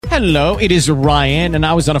Hello, it is Ryan, and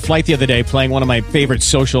I was on a flight the other day playing one of my favorite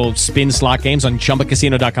social spin slot games on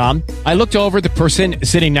ChumbaCasino.com. I looked over at the person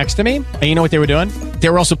sitting next to me, and you know what they were doing? They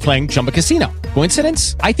were also playing Chumba Casino.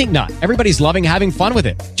 Coincidence? I think not. Everybody's loving having fun with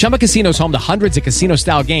it. Chumba Casino is home to hundreds of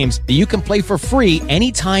casino-style games that you can play for free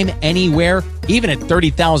anytime, anywhere, even at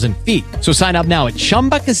 30,000 feet. So sign up now at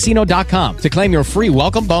ChumbaCasino.com to claim your free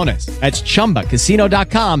welcome bonus. That's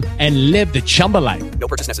ChumbaCasino.com and live the Chumba life. No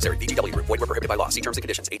purchase necessary. VGW. Void where prohibited by law. See terms and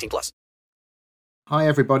conditions. 18+. Hi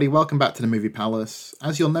everybody, welcome back to the Movie Palace.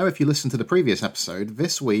 As you'll know if you listened to the previous episode,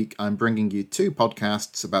 this week I'm bringing you two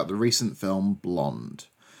podcasts about the recent film Blonde.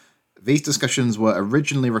 These discussions were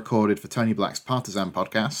originally recorded for Tony Black's Partisan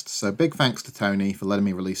podcast, so big thanks to Tony for letting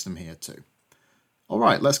me release them here too.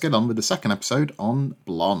 Alright, let's get on with the second episode on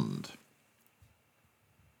Blonde.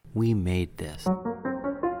 We made this.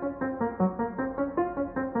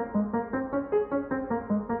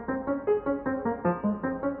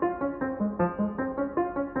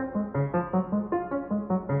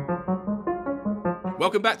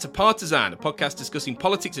 Welcome back to Partisan, a podcast discussing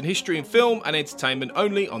politics and history in film and entertainment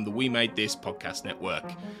only on the We Made This podcast network.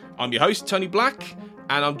 I'm your host, Tony Black,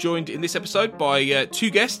 and I'm joined in this episode by two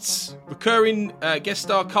guests, recurring guest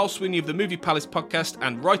star Carl Sweeney of the Movie Palace podcast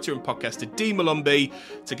and writer and podcaster Dee Malumbi,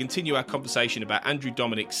 to continue our conversation about Andrew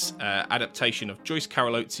Dominik's adaptation of Joyce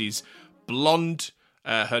Carol Oates' Blonde,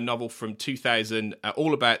 her novel from 2000,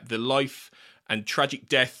 all about the life and tragic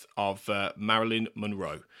death of Marilyn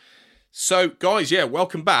Monroe. So, guys,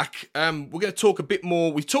 welcome back. We're going to talk a bit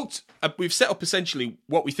more. We've set up essentially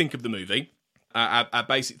what we think of the movie, our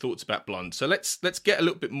basic thoughts about Blonde. So let's get a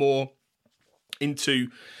little bit more into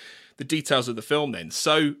the details of the film then.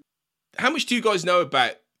 So, how much do you guys know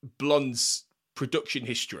about Blonde's production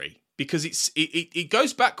history? Because it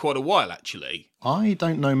goes back quite a while, actually. I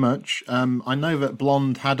don't know much. I know that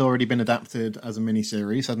Blonde had already been adapted as a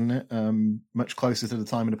miniseries, hadn't it? Much closer to the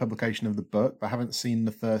time of the publication of the book, but I haven't seen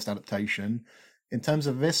the first adaptation. In terms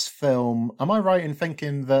of this film, am I right in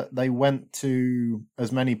thinking that they went to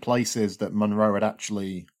as many places that Monroe had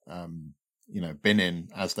actually, been in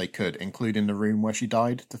as they could, including the room where she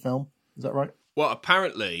died to film? Is that right? Well,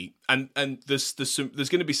 apparently, and there's going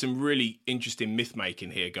to be some really interesting myth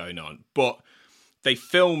making here going on, but they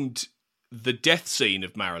filmed the death scene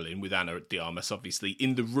of Marilyn with Ana de Armas, obviously,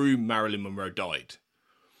 in the room Marilyn Monroe died,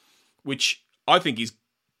 which I think is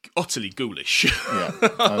utterly ghoulish. Yeah,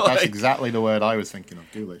 that's exactly the word I was thinking of,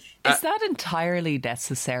 ghoulish. Is that entirely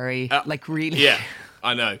necessary? Really? Yeah,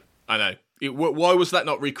 I know. Why was that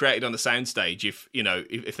not recreated on the soundstage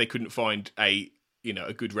if they couldn't find a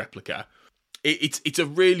good replica? It's a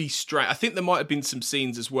really strange... I think there might have been some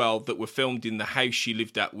scenes as well that were filmed in the house she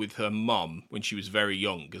lived at with her mum when she was very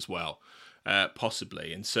young as well,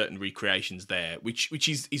 possibly, and certain recreations there, which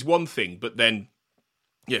is one thing, but then,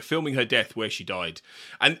 filming her death where she died,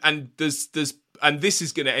 and there's and this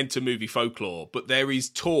is going to enter movie folklore, but there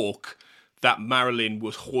is talk that Marilyn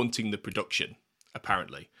was haunting the production.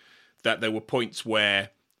 Apparently, that there were points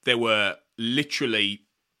where there were literally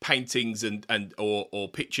paintings or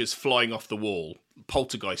pictures flying off the wall,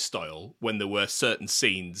 poltergeist style, when there were certain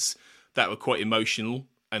scenes that were quite emotional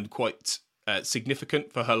and quite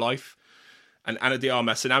significant for her life. And Ana de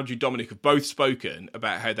Armas and Andrew Dominik have both spoken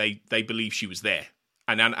about how they believe she was there.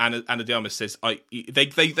 And Ana de Armas says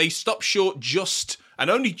they stopped short just and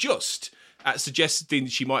only just at suggesting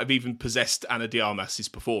she might have even possessed Ana de Armas's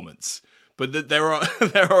performance. But there are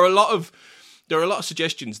a lot of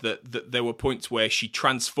suggestions that there were points where she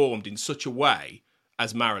transformed in such a way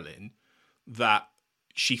as Marilyn that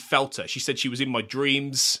she felt her. She said she was in my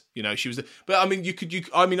dreams. She was. But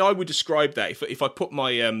I mean, I would describe that if I put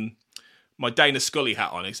my my Dana Scully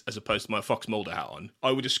hat on as opposed to my Fox Mulder hat on,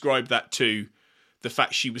 I would describe that to the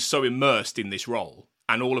fact she was so immersed in this role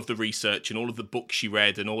and all of the research and all of the books she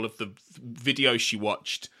read and all of the videos she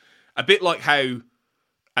watched. A bit like how,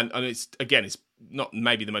 and it's not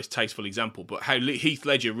maybe the most tasteful example, but how Heath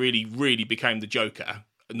Ledger really, really became the Joker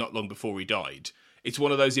not long before he died. It's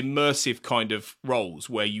one of those immersive kind of roles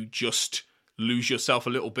where you just lose yourself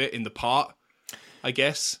a little bit in the part, I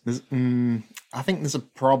guess. I think there's a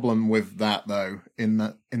problem with that, though, in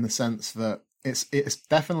the sense that it's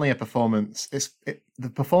definitely a performance. The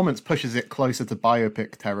performance pushes it closer to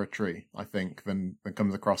biopic territory, I think, than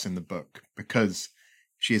comes across in the book, because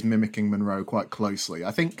she is mimicking Monroe quite closely.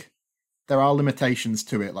 I think there are limitations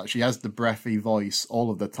to it, like she has the breathy voice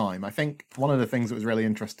all of the time. I think one of the things that was really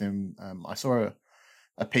interesting, I saw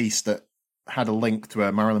a piece that had a link to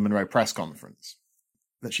a Marilyn Monroe press conference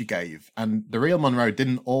that she gave, and the real Monroe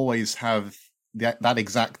didn't always have that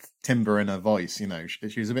exact timbre in her voice.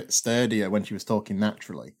 She was a bit sturdier when she was talking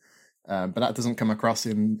naturally, but that doesn't come across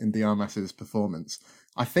in de Armas's performance.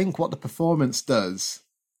 I think what the performance does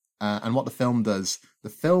and what the film does, the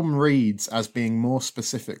film reads as being more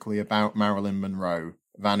specifically about Marilyn Monroe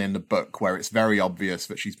than in the book, where it's very obvious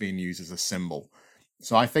that she's being used as a symbol.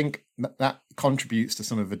 So I think that contributes to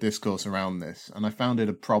some of the discourse around this, and I found it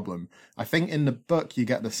a problem. I think in the book you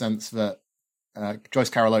get the sense that Joyce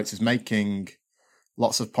Carol Oates is making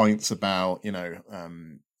lots of points about,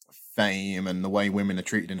 fame and the way women are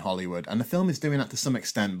treated in Hollywood, and the film is doing that to some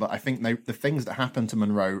extent, but I think the things that happen to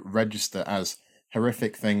Monroe register as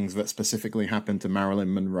horrific things that specifically happen to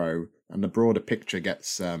Marilyn Monroe, and the broader picture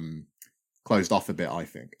gets closed off a bit, I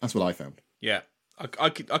think. That's what I found. Yeah, I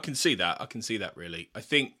can see that. I can see that, really. I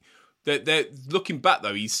think that they're looking back,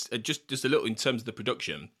 though, he's just a little in terms of the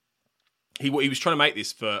production. He was trying to make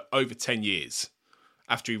this for over 10 years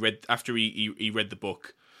after he read the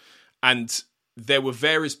book. And there were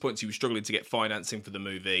various points he was struggling to get financing for the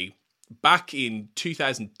movie. Back in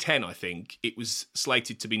 2010, I think, it was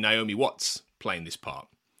slated to be Naomi Watts playing this part.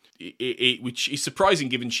 Which is surprising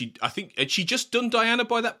given had she just done Diana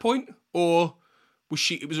by that point? Or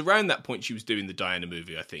it was around that point she was doing the Diana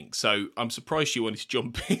movie, I think. So I'm surprised she wanted to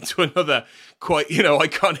jump into another quite,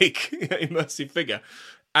 iconic, immersive figure.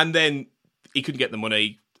 And then he couldn't get the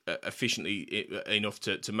money efficiently enough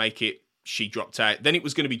to make it. She dropped out. Then it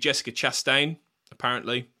was going to be Jessica Chastain,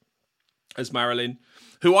 apparently, as Marilyn,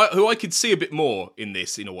 who I could see a bit more in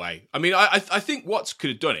this, in a way. I mean, I think Watts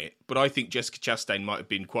could have done it, but I think Jessica Chastain might have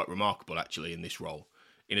been quite remarkable, actually, in this role,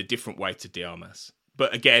 in a different way to de Armas.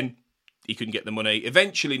 But again, he couldn't get the money.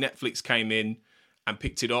 Eventually, Netflix came in and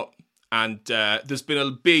picked it up, and there's been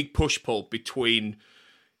a big push-pull between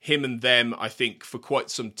him and them, I think, for quite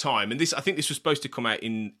some time. And I think this was supposed to come out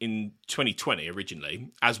in 2020 originally,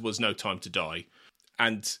 as was No Time to Die.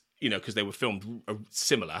 And, because they were filmed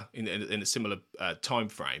similar, in a similar time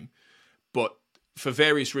frame. But for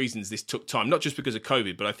various reasons, this took time, not just because of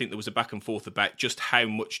COVID, but I think there was a back and forth about just how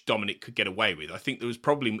much Dominic could get away with. I think there was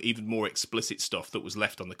probably even more explicit stuff that was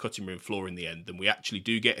left on the cutting room floor in the end than we actually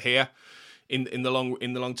do get here. In the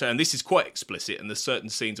long term, this is quite explicit, and there's certain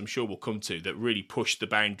scenes I'm sure we'll come to that really push the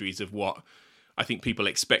boundaries of what I think people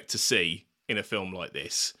expect to see in a film like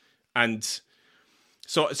this. And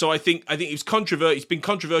so I think it's been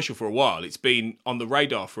controversial for a while. It's been on the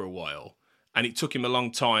radar for a while, and it took him a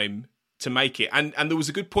long time to make it. And there was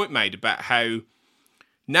a good point made about how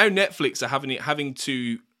now Netflix are having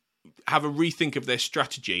to have a rethink of their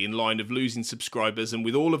strategy in line of losing subscribers, and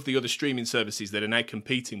with all of the other streaming services that are now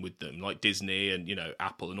competing with them, like Disney and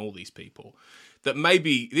Apple and all these people, that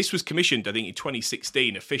maybe this was commissioned, I think, in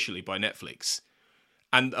 2016 officially by Netflix,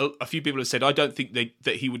 and a few people have said, I don't think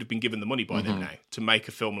that he would have been given the money by them now to make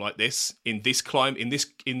a film like this in this climate, in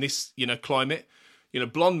this climate.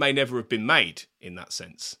 Blonde may never have been made in that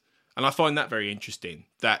sense, and I find that very interesting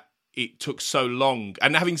that it took so long.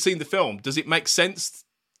 And having seen the film, does it make sense?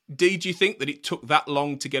 Do you think that it took that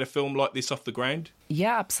long to get a film like this off the ground?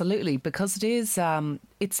 Yeah, absolutely, because it is.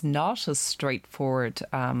 It's not a straightforward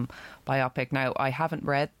biopic. Now, I haven't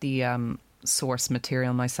read the source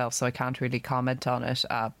material myself, so I can't really comment on it.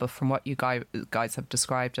 But from what you guys have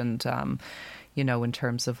described, and in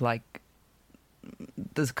terms of like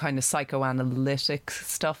the kind of psychoanalytic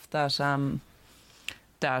stuff that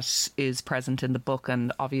is present in the book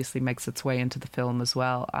and obviously makes its way into the film as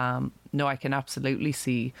well. No, I can absolutely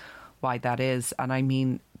see why that is. And I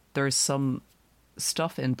mean, there's some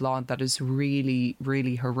stuff in Blonde that is really,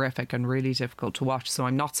 really horrific and really difficult to watch. So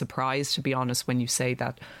I'm not surprised, to be honest, when you say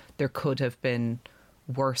that there could have been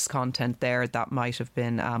worse content there that might have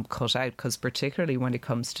been cut out, because particularly when it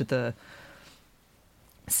comes to the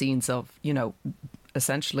scenes of,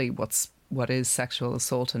 essentially what is sexual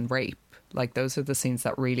assault and rape. Like, those are the scenes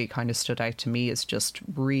that really kind of stood out to me as just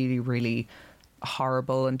really, really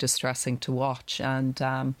horrible and distressing to watch. And,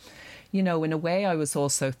 in a way I was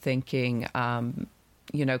also thinking,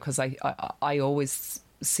 because I always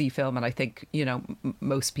see film, and I think,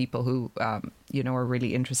 most people who, are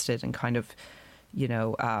really interested in kind of,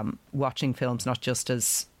 watching films, not just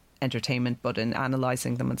as entertainment, but in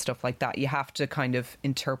analysing them and stuff like that, you have to kind of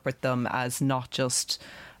interpret them as not just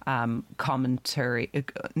commentary,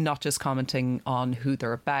 not just commenting on who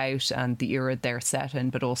they're about and the era they're set in,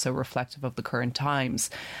 but also reflective of the current times.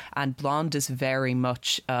 And Blonde is very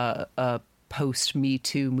much a post-Me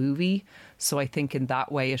Too movie, so I think in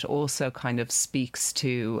that way it also kind of speaks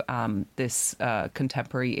to this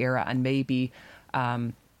contemporary era, and maybe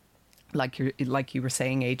like you were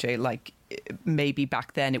saying, AJ, like maybe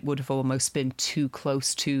back then it would have almost been too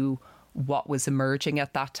close to what was emerging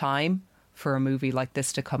at that time for a movie like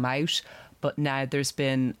this to come out. But now there's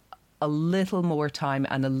been a little more time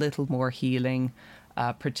and a little more healing,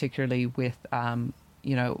 particularly with,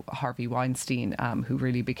 Harvey Weinstein, who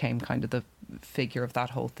really became kind of the figure of that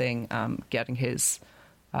whole thing, getting his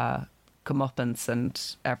comeuppance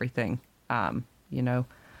and everything. I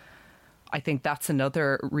think that's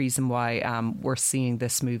another reason why we're seeing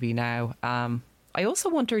this movie now. I also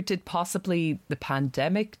wonder, did possibly the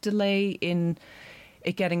pandemic delay in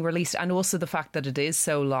it getting released, and also the fact that it is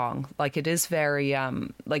so long? Like, it is very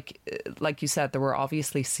like you said, there were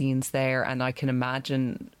obviously scenes there, and I can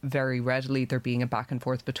imagine very readily there being a back and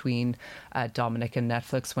forth between Dominic and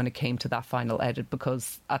Netflix when it came to that final edit,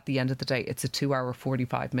 because at the end of the day, it's a 2-hour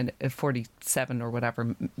 47 or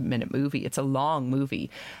whatever minute movie. It's a long movie,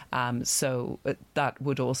 so that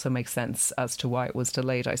would also make sense as to why it was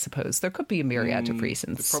delayed. I suppose there could be a myriad of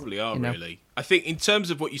reasons. There probably are, really. I think in terms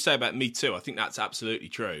of what you say about Me Too, I think that's absolutely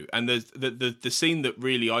true. And the scene that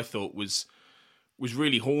really I thought was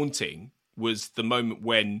really haunting was the moment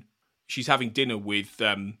when she's having dinner with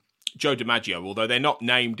Joe DiMaggio. Although they're not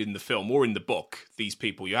named in the film or in the book, these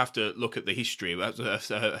people, you have to look at the history.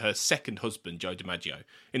 Her second husband, Joe DiMaggio.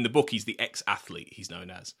 In the book, he's the ex-athlete, he's known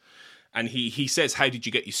as. And he says, "How did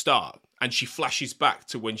you get your start?" And she flashes back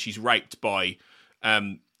to when she's raped by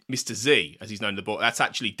Mr. Z, as he's known in the book. That's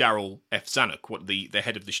actually Daryl F. Zanuck, the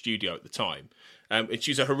head of the studio at the time.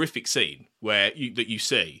 It's a horrific scene that you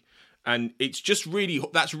see, and it's just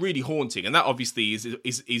that's really haunting. And that obviously is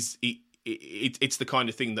it's the kind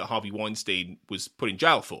of thing that Harvey Weinstein was put in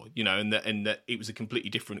jail for, and that it was a completely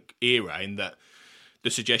different era. In that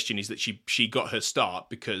the suggestion is that she got her start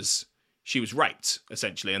because she was raped,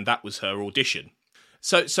 essentially, and that was her audition.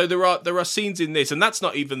 So there are scenes in this, and that's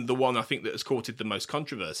not even the one I think that has courted the most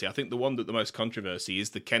controversy. I think the one that the most controversy is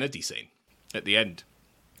the Kennedy scene at the end,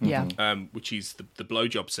 which is the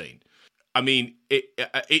blowjob scene. I mean,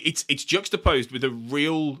 it's juxtaposed with a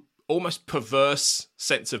real, almost perverse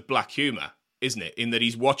sense of black humour, isn't it? In that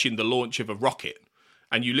he's watching the launch of a rocket,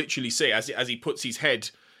 and you literally see as he puts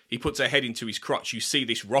her head into his crotch, you see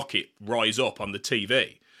this rocket rise up on the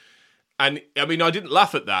TV, and I mean, I didn't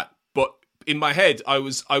laugh at that, but in my head, I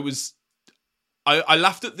laughed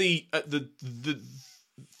at the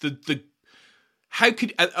how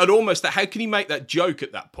can he make that joke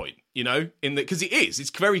at that point? Because it's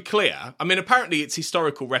very clear. I mean, apparently it's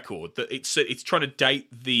historical record that it's trying to date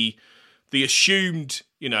the assumed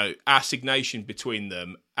assignation between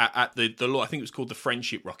them at the law. I think it was called the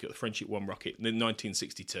Friendship Rocket, the Friendship 1 rocket in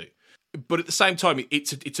 1962. But at the same time,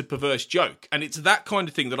 it's a perverse joke, and it's that kind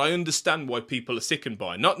of thing that I understand why people are sickened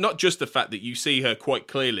by. Not just the fact that you see her quite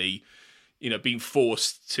clearly, being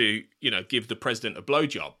forced to give the president a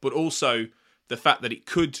blowjob, but also the fact that it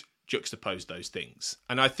could juxtapose those things.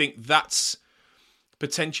 And I think that's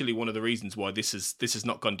potentially one of the reasons why this has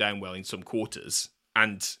not gone down well in some quarters.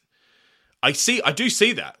 And I do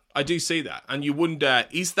see that, and you wonder,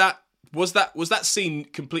 was that scene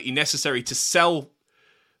completely necessary to sell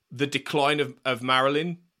the decline of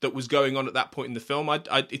Marilyn that was going on at that point in the film?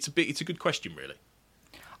 It's a good question, really.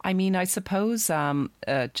 I mean, I suppose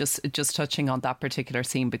just touching on that particular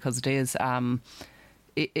scene, because it is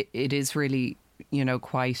it is really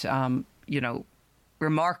quite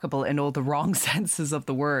remarkable in all the wrong senses of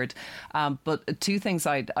the word. But two things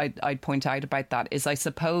I'd point out about that is, I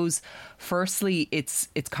suppose, firstly, it's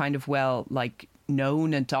kind of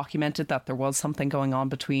known and documented that there was something going on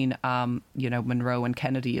between Monroe and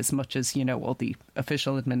Kennedy, as much as all the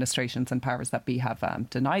official administrations and powers that be have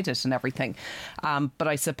denied it and everything. But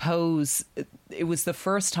I suppose it was the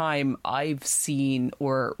first time I've seen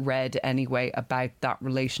or read anyway about that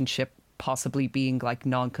relationship possibly being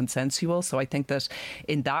non-consensual. So I think that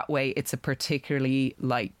in that way it's a particularly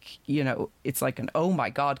it's like an oh my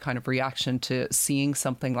god kind of reaction to seeing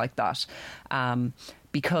something like that.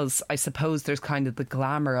 Because I suppose there's kind of the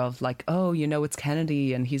glamour of it's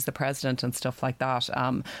Kennedy and he's the president and stuff like that.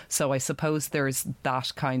 So I suppose there's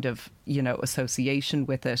that kind of, association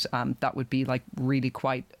with it that would be really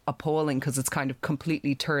quite appalling, because it's kind of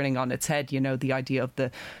completely turning on its head, the idea of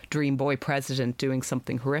the dream boy president doing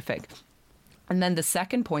something horrific. And then the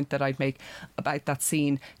second point that I'd make about that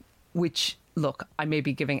scene, which, look, I may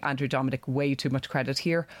be giving Andrew Dominik way too much credit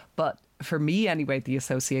here, but for me anyway, the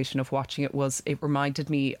association of watching it was, it reminded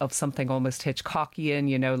me of something almost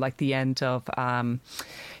Hitchcockian, like the end of,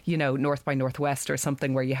 North by Northwest or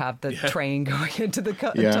something, where you have the train going into the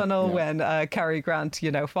tunnel when Cary Grant,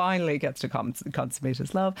 finally gets to consummate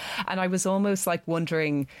his love. And I was almost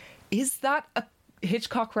wondering, is that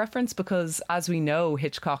Hitchcock reference? Because as we know,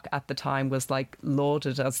 Hitchcock at the time was like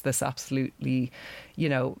lauded as this absolutely,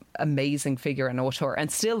 amazing figure and auteur,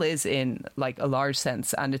 and still is in like a large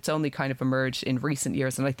sense. And it's only kind of emerged in recent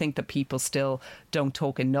years. And I think that people still don't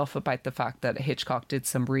talk enough about the fact that Hitchcock did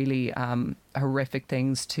some really horrific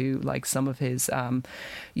things to like some of his, some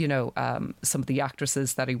of the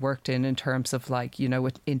actresses that he worked in terms of like,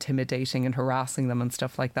 intimidating and harassing them and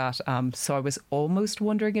stuff like that. So I was almost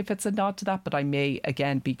wondering if it's a nod to that, but I may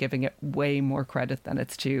again be giving it way more credit than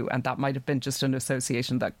it's due, and that might have been just an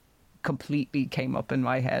association that completely came up in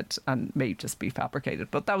my head and may just be fabricated.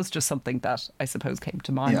 But that was just something that I suppose came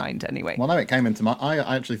to my mind anyway. Well, no, it came into my...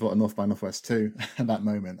 I actually thought of North by Northwest too at that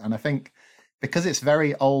moment, and I think because it's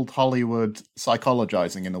very old Hollywood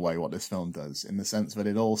psychologizing in a way what this film does, in the sense that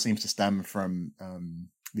it all seems to stem from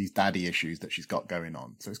these daddy issues that she's got going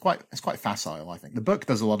on. So it's quite facile, I think. The book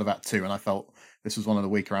does a lot of that too, and I felt this was one of the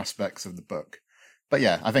weaker aspects of the book. But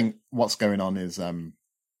yeah, I think what's going on is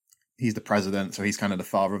he's the president, so he's kind of the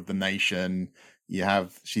father of the nation.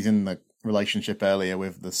 She's in the relationship earlier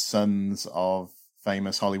with the sons of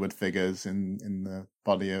famous Hollywood figures in the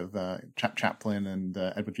body of Chaplin and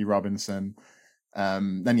Edward G. Robinson.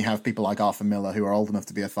 Then you have people like Arthur Miller who are old enough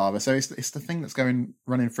to be a father. So it's the thing that's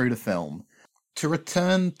running through the film. To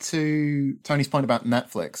return to Tony's point about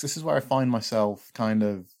Netflix, this is where I find myself kind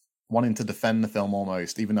of wanting to defend the film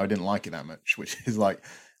almost, even though I didn't like it that much, which is like,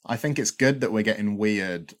 I think it's good that we're getting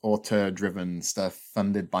weird, auteur-driven stuff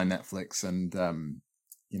funded by Netflix and,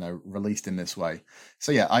 released in this way.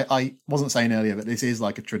 So yeah, I wasn't saying earlier that this is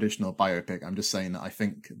like a traditional biopic. I'm just saying that I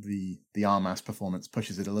think the Armas performance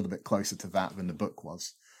pushes it a little bit closer to that than the book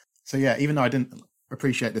was. So yeah, even though I didn't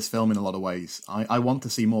appreciate this film in a lot of ways, I want to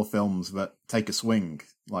see more films that take a swing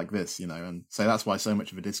like this, and so that's why so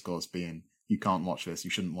much of a discourse being, you can't watch this, you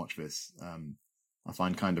shouldn't watch this, I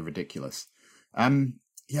find kind of ridiculous.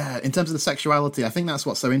 Yeah, in terms of the sexuality, I think that's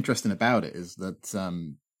what's so interesting about it, is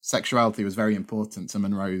that sexuality was very important to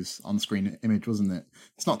Monroe's on-screen image, wasn't it?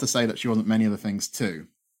 It's not to say that she wasn't many other things too,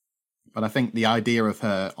 but I think the idea of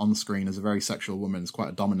her on-screen as a very sexual woman is quite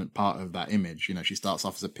a dominant part of that image. She starts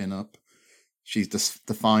off as a pin-up. She's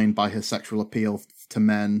defined by her sexual appeal to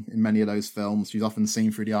men in many of those films. She's often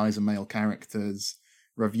seen through the eyes of male characters.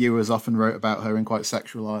 Reviewers often wrote about her in quite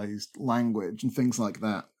sexualized language and things like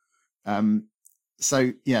that.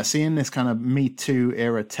 So yeah, seeing this kind of Me Too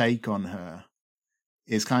era take on her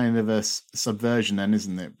is kind of a subversion then,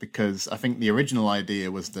 isn't it? Because I think the original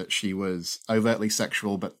idea was that she was overtly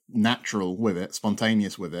sexual but natural with it,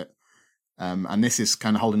 spontaneous with it. And this is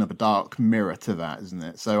kind of holding up a dark mirror to that, isn't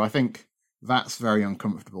it? So I think that's very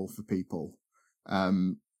uncomfortable for people.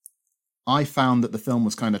 I found that the film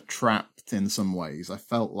was kind of trapped in some ways. I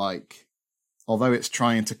felt like, although it's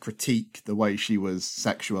trying to critique the way she was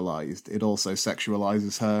sexualized, it also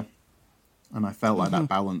sexualizes her. And I felt like that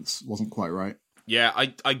balance wasn't quite right. Yeah,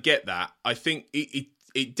 I get that. I think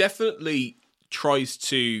it definitely tries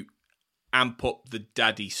to amp up the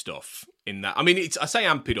daddy stuff in that. I mean, I say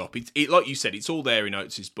amp it up. It like you said, it's all there in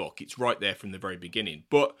Oates' book. It's right there from the very beginning.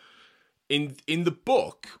 But in the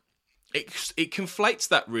book, it conflates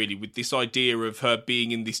that really with this idea of her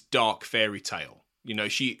being in this dark fairy tale.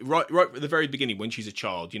 She right at the very beginning when she's a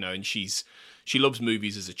child, and she loves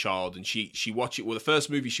movies as a child, and she watches. Well, the first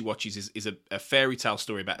movie she watches is a fairy tale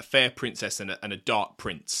story about a fair princess and a dark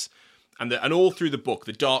prince, and all through the book,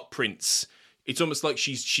 the dark prince. It's almost like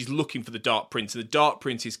she's looking for the dark prince, and the dark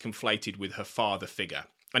prince is conflated with her father figure.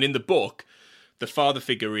 And in the book, the father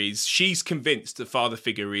figure she's convinced the father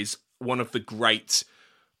figure is one of the great,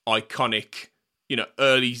 iconic,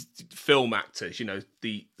 early film actors,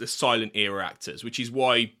 the silent era actors, which is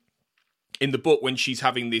why in the book when she's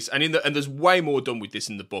having this, and there's way more done with this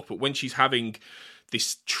in the book, but when she's having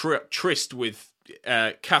this tryst with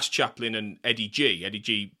Cass Chaplin and Eddie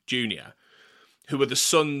G Jr., who are the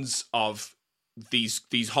sons of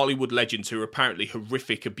these Hollywood legends who are apparently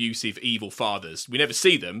horrific, abusive, evil fathers. We never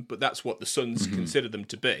see them, but that's what the sons consider them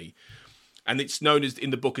to be. And it's known as in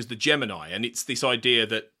the book as the Gemini, and it's this idea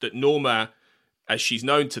that Norma, as she's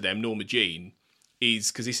known to them, Norma Jean,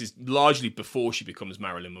 is, because this is largely before she becomes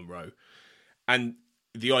Marilyn Monroe, and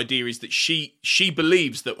the idea is that she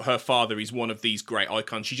believes that her father is one of these great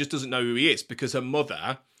icons. She just doesn't know who he is because her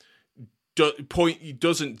mother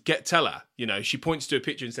doesn't tell her. She points to a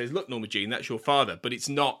picture and says, "Look, Norma Jean, that's your father," but it's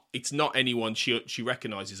not anyone she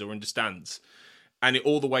recognizes or understands. And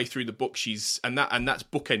all the way through the book, that's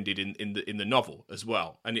bookended in the novel as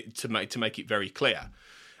well, and to make it very clear.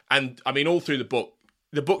 And I mean, all through the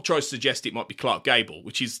book tries to suggest it might be Clark Gable,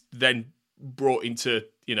 which is then brought into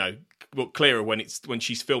clearer when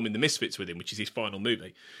she's filming The Misfits with him, which is his final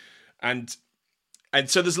movie. And And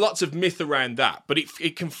so there's lots of myth around that, but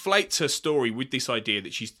it conflates her story with this idea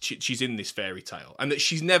that she's in this fairy tale and that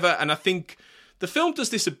she's never. And I think the film does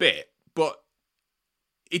this a bit, but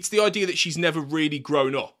it's the idea that she's never really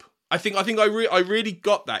grown up. I really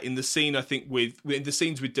got that in the scene. I think in the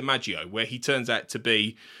scenes with DiMaggio, where he turns out to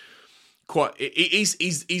be quite. He's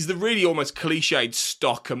the really almost cliched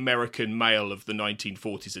stock American male of the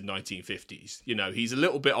 1940s and 1950s. You know, he's a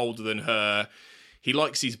little bit older than her. He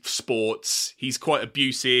likes his sports. He's quite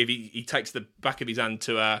abusive. He takes the back of his hand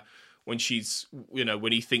to her when she's, you know,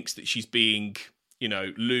 when he thinks that she's being, you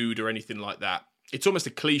know, lewd or anything like that. It's almost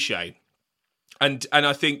a cliche. And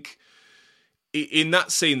I think in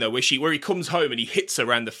that scene though, where he comes home and he hits her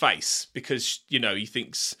around the face because, you know, he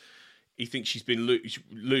thinks she's been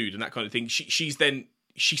lewd and that kind of thing. She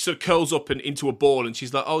sort of curls up and into a ball and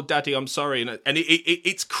she's like, "Oh, Daddy, I'm sorry," and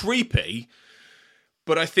it's creepy,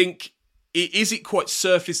 but I think. It quite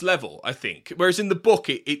surface level, I think. Whereas in the book,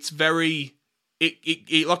 it's very,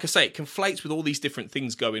 like I say, it conflates with all these different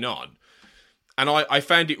things going on. And I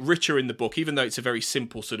found it richer in the book, even though it's a very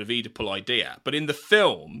simple sort of Oedipal idea. But in the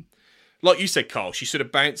film, like you said, Carl, she sort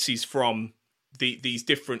of bounces from these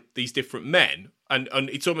different men, and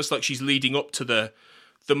it's almost like she's leading up to the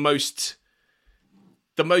most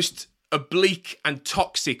oblique and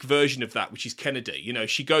toxic version of that, which is Kennedy. You know,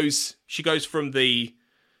 she goes from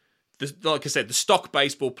like I said, the stock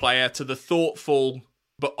baseball player to the thoughtful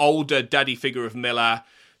but older daddy figure of Miller,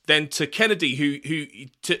 then to Kennedy, who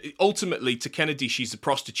ultimately to Kennedy, she's a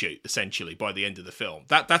prostitute essentially by the end of the film.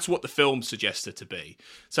 That's what the film suggests her to be.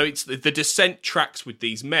 So it's the descent tracks with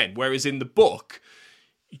these men, whereas in the book,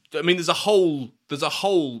 I mean, there's a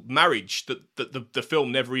whole marriage that the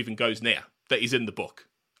film never even goes near that is in the book,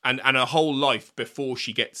 and a whole life before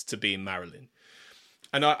she gets to being Marilyn.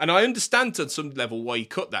 And I understand to some level why you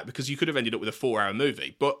cut that, because you could have ended up with a 4-hour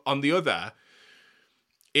movie. But on the other,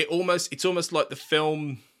 it's almost like the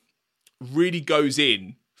film really goes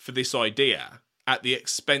in for this idea at the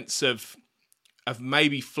expense of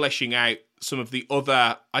maybe fleshing out some of the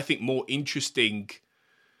other, I think, more interesting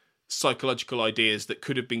psychological ideas that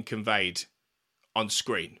could have been conveyed on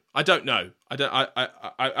screen. I don't know.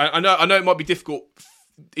 I know it might be difficult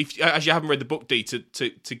as you haven't read the book, D,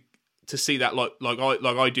 to see that like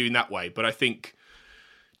I do in that way, but I think,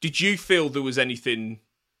 did you feel there was anything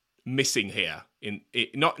missing here in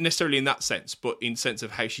it, not necessarily in that sense, but in sense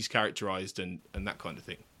of how she's characterized and that kind of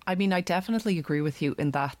thing? I mean, I definitely agree with you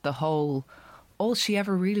in that all she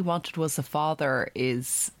ever really wanted was a father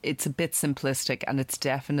it's a bit simplistic, and it's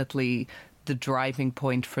definitely the driving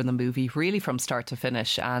point for the movie, really from start to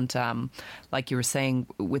finish. And like you were saying,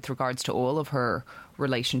 with regards to all of her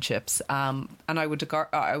relationships, and I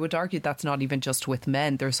would argue that's not even just with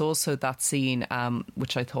men. There's also that scene,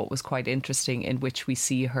 which I thought was quite interesting, in which we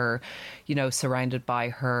see her, you know, surrounded by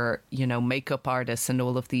her, you know, makeup artists and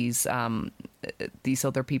all of these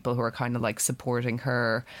other people who are kind of like supporting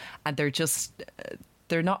her, and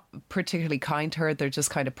they're not particularly kind to her. They're just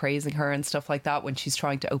kind of praising her and stuff like that. When she's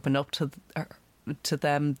trying to open up to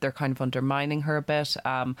them, they're kind of undermining her a bit.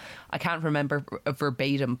 I can't remember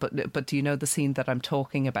verbatim, but do you know the scene that I'm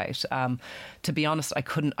talking about? To be honest, I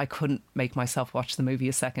couldn't make myself watch the movie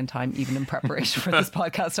a second time, even in preparation for this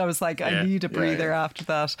podcast. I was like, I need a breather after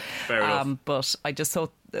that. Fair enough. But I just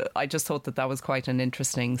thought that was quite an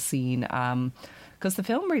interesting scene, because the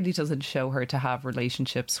film really doesn't show her to have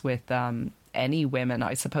relationships with any women.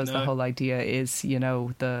 I suppose the whole idea is, you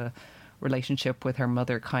know, the relationship with her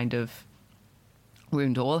mother kind of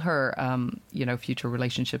ruined all her, you know, future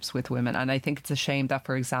relationships with women. And I think it's a shame that,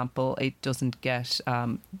 for example, it doesn't get,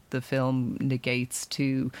 the film negates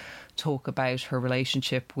to talk about her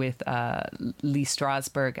relationship with Lee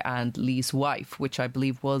Strasberg and Lee's wife, which I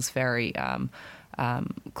believe was very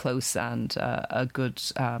close and a good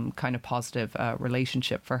kind of positive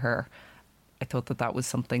relationship for her. I thought that was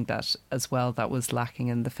something that, as well, that was lacking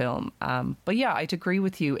in the film. But yeah, I'd agree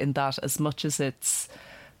with you in that, as much as it's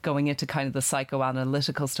going into kind of the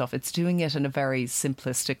psychoanalytical stuff, it's doing it in a very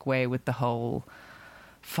simplistic way with the whole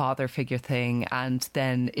father figure thing. And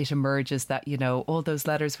then it emerges that, you know, all those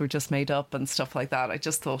letters were just made up and stuff like that. I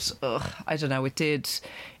just thought, I don't know, it did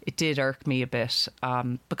irk me a bit,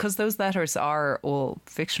 because those letters are all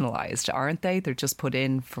fictionalized, aren't they? They're just put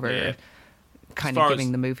in for... Yeah. Kind of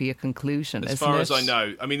giving the movie a conclusion, as far as I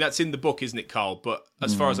know. I mean, that's in the book, isn't it, Carl? But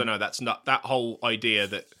as far as I know, that's not, that whole idea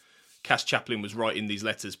that Cass Chaplin was writing these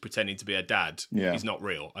letters pretending to be her dad is not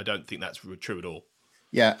real. I don't think that's true at all.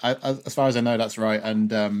 Yeah, as far as I know, that's right.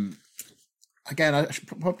 And again, I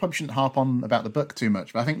probably shouldn't harp on about the book too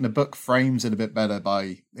much, but I think the book frames it a bit better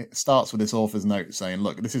by, it starts with this author's note saying,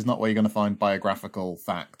 look, this is not where you're going to find biographical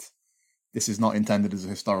fact. this is not intended as a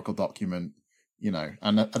historical document,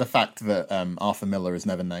 and the fact that Arthur Miller is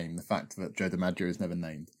never named, the fact that Joe DiMaggio is never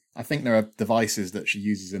named. I think there are devices that she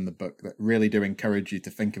uses in the book that really do encourage you to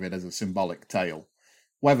think of it as a symbolic tale.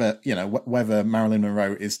 Whether Marilyn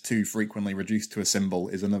Monroe is too frequently reduced to a symbol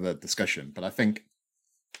is another discussion. But I think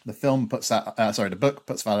the book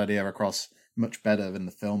puts that idea across much better than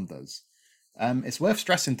the film does. It's worth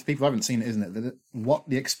stressing to people who haven't seen it, isn't it, that what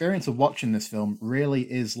the experience of watching this film really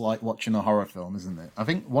is like watching a horror film, isn't it? I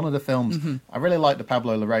think one of the films, I really like the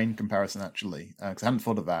Pablo Larraín comparison, actually, because I hadn't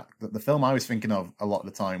thought of that. The film I was thinking of a lot of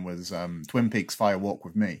the time was Twin Peaks Fire Walk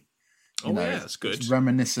with Me. Yeah, that's good. It's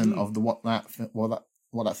reminiscent of what that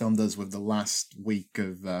film does with the last week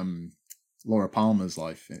of Laura Palmer's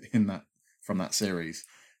life from that series.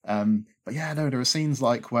 But yeah, no, there are scenes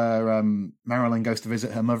like where Marilyn goes to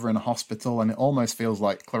visit her mother in a hospital, and it almost feels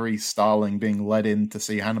like Clarice Starling being led in to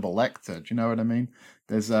see Hannibal Lecter. Do you know what I mean?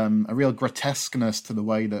 There's a real grotesqueness to the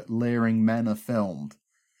way that leering men are filmed.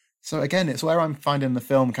 So again, it's where I'm finding the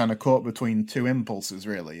film kind of caught between two impulses,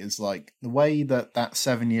 really. Is like the way that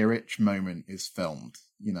 7-year itch moment is filmed.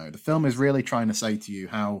 The film is really trying to say to you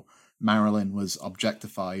how Marilyn was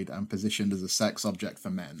objectified and positioned as a sex object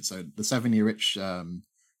for men. So the 7-year itch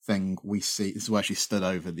thing we see is where she stood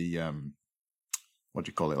over the what do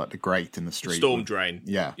you call it, like the grate in the street, storm drain.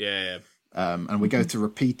 Yeah. And we go to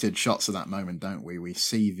repeated shots of that moment, don't we? We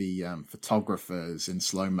see the photographers in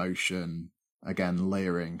slow motion, again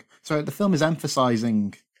leering. So the film is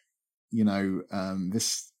emphasizing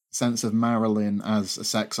this sense of Marilyn as a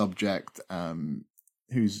sex object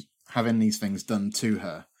who's having these things done to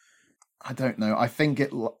her. I don't know. I think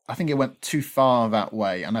it went too far that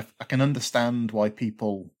way, and I can understand why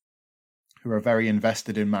people who are very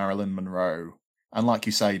invested in Marilyn Monroe, and like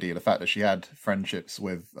you say, Dee, the fact that she had friendships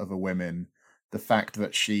with other women, the fact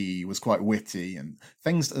that she was quite witty, and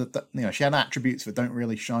things that she had attributes that don't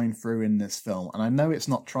really shine through in this film. And I know it's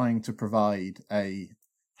not trying to provide a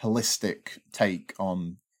holistic take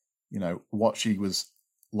on what she was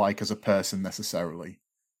like as a person necessarily,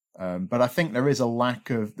 but I think there is a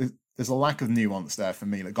lack of. There's a lack of nuance there for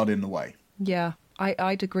me that got in the way. Yeah,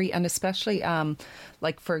 I'd agree. And especially,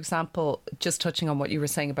 like, for example, just touching on what you were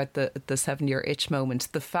saying about the 7-year itch moment,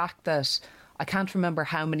 the fact that I can't remember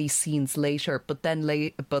how many scenes later, but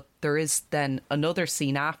there is then another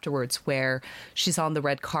scene afterwards where she's on the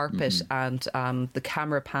red carpet and the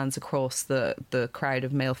camera pans across the crowd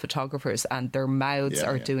of male photographers, and their mouths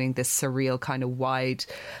are doing this surreal kind of wide,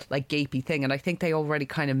 like gapey thing. And I think they already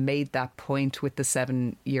kind of made that point with the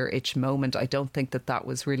 7-year itch moment. I don't think that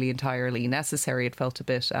was really entirely necessary. It felt a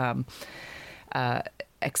bit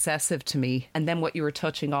excessive to me. And then what you were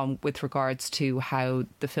touching on with regards to how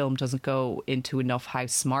the film doesn't go into enough how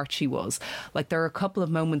smart she was. Like, there are a couple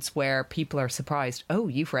of moments where people are surprised. Oh,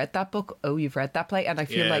 you've read that book? Oh, you've read that play? And I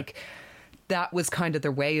feel like that was kind of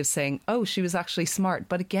their way of saying, oh, she was actually smart.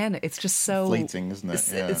 But again, it's just so fleeting, isn't it?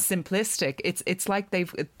 It's simplistic. It's like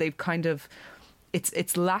they've kind of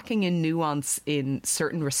it's lacking in nuance in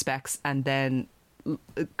certain respects, and then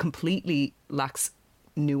completely lacks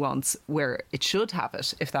nuance where it should have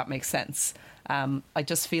it, if that makes sense. I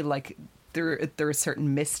just feel like there are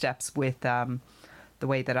certain missteps with the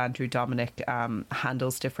way that Andrew Dominic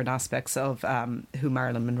handles different aspects of who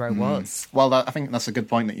Marilyn Monroe was. Well, I think that's a good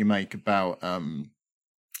point that you make about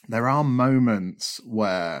there are moments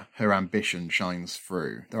where her ambition shines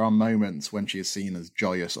through. There are moments when she is seen as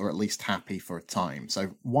joyous or at least happy for a time.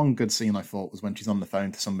 So one good scene I thought was when she's on the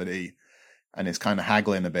phone to somebody and is kind of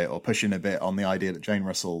haggling a bit or pushing a bit on the idea that Jane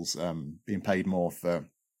Russell's being paid more for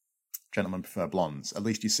Gentlemen Prefer Blondes. At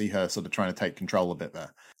least you see her sort of trying to take control a bit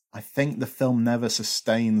there. I think the film never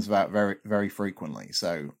sustains that very, very frequently.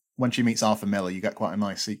 So when she meets Arthur Miller, you get quite a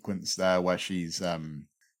nice sequence there where she's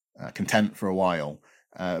content for a while.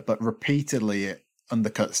 But repeatedly it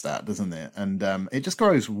undercuts that, doesn't it? And it just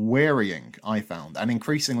grows wearying, I found, and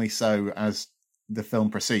increasingly so as the film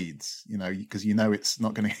proceeds, because it's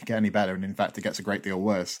not going to get any better, and in fact it gets a great deal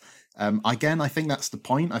worse. Again, I think that's the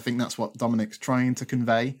point. I think that's what Dominic's trying to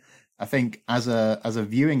convey. I think as a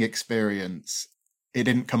viewing experience, it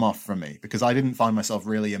didn't come off from me because I didn't find myself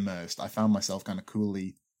really immersed. I found myself kind of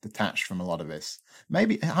coolly detached from a lot of this.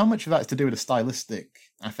 Maybe how much of that is to do with the stylistic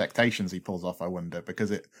affectations he pulls off, I wonder,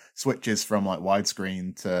 because it switches from like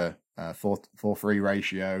widescreen to 4:3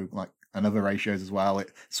 ratio, like, and other ratios as well.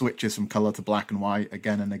 It switches from colour to black and white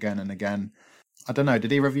again and again and again. I don't know.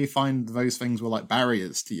 Did either of you find those things were like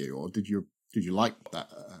barriers to you, or did you like that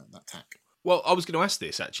tack? Well, I was going to ask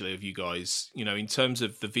this actually of you guys, in terms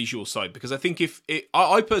of the visual side, because I think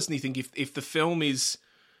I personally think if the film is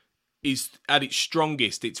is at its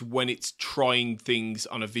strongest. It's when it's trying things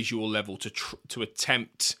on a visual level to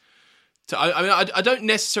attempt to. I don't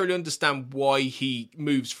necessarily understand why he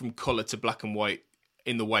moves from color to black and white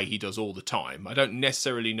in the way he does all the time. I don't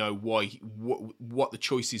necessarily know why what the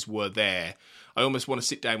choices were there. I almost want to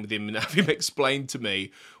sit down with him and have him explain to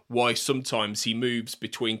me why sometimes he moves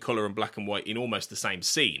between colour and black and white in almost the same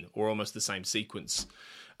scene or almost the same sequence.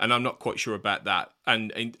 And I'm not quite sure about that.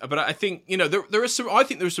 But I think, you know, there are some. I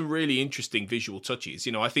think there are some really interesting visual touches.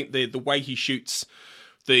 You know, I think the way he shoots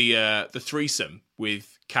the threesome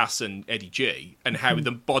with Cass and Eddie G and how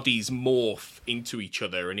the bodies morph into each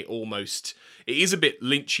other, and it is a bit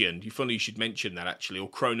Lynchian. You should mention that, actually, or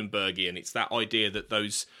Cronenbergian. It's that idea that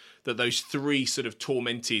those three sort of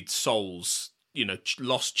tormented souls, you know,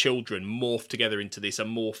 lost children, morph together into this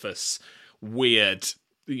amorphous, weird,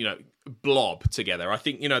 you know, blob together. I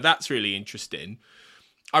think, you know, that's really interesting.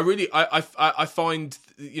 I find,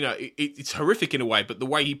 you know, it's horrific in a way, but the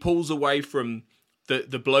way he pulls away from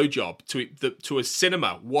the blowjob to a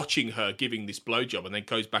cinema watching her giving this blowjob and then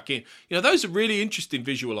goes back in, you know, those are really interesting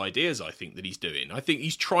visual ideas, I think, that he's doing. I think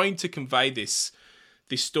he's trying to convey this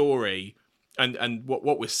story and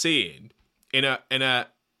what we're seeing in a.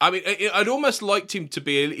 I mean, I'd almost liked him to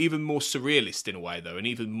be even more surrealist in a way, though, and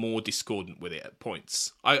even more discordant with it at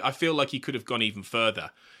points. I feel like he could have gone even further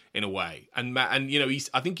in a way. And you know,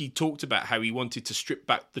 I think he talked about how he wanted to strip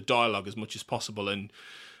back the dialogue as much as possible and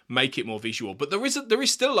make it more visual. But there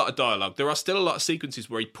is still a lot of dialogue. There are still a lot of sequences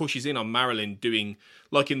where he pushes in on Marilyn doing,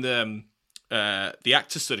 like in the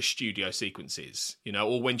actor's sort of studio sequences, you know,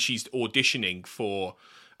 or when she's auditioning for.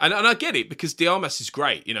 And I get it, because De Armas is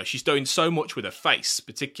great. You know, she's doing so much with her face,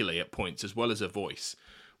 particularly at points, as well as her voice,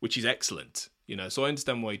 which is excellent. You know, so I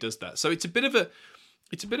understand why he does that. So it's a bit of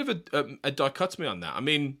a dichotomy on that. I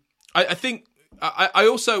mean, I think I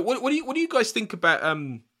also what do you guys think about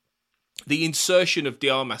the insertion of De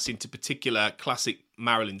Armas into particular classic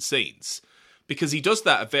Marilyn scenes? Because he does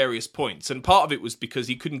that at various points, and part of it was because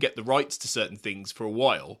he couldn't get the rights to certain things for a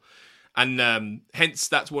while. And hence,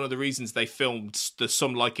 that's one of the reasons they filmed the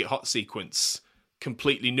Some Like It Hot sequence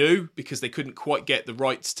completely new, because they couldn't quite get the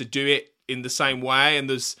rights to do it in the same way. And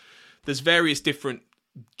there's various different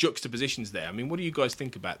juxtapositions there. I mean, what do you guys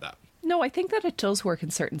think about that? No, I think that it does work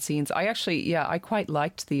in certain scenes. I quite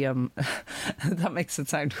liked the, that makes it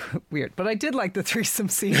sound weird, but I did like the threesome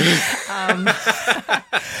scene.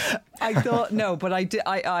 I thought, no, but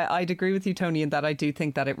I'd agree with you, Tony, in that I do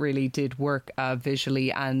think that it really did work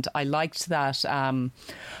visually, and I liked that.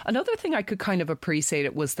 Another thing I could kind of appreciate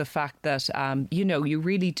it was the fact that, you know, you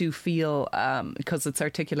really do feel, because it's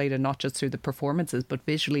articulated not just through the performances, but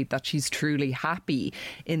visually, that she's truly happy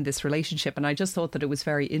in this relationship. And I just thought that it was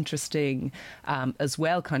very interesting as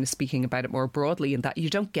well, kind of speaking about it more broadly, in that you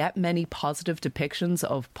don't get many positive depictions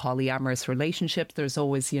of polyamorous relationships. There's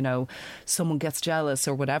always, you know, someone gets jealous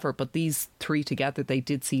or whatever, but these three together, they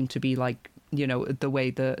did seem to be like, you know, the way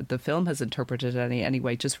the film has interpreted it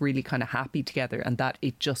anyway, just really kind of happy together, and that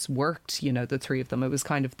it just worked, you know, the three of them. It was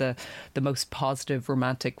kind of the most positive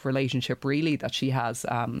romantic relationship really that she has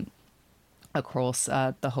across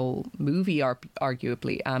the whole movie,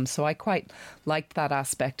 arguably. So I quite liked that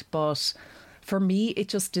aspect, but for me, it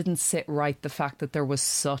just didn't sit right, the fact that there was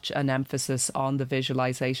such an emphasis on the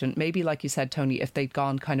visualization. Maybe, like you said, Tony, if they'd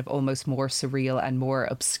gone kind of almost more surreal and more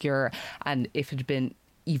obscure, and if it had been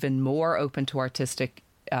even more open to artistic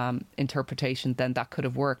interpretation, then that could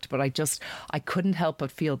have worked. But I couldn't help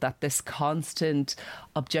but feel that this constant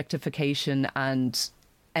objectification and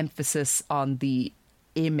emphasis on the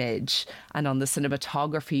image and on the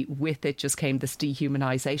cinematography with it just came this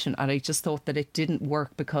dehumanization, and I just thought that it didn't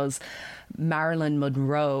work, because Marilyn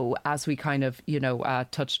Monroe, as we kind of, you know,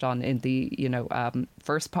 touched on in the, you know,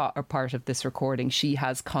 first part of this recording, she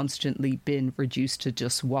has constantly been reduced to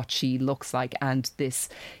just what she looks like, and this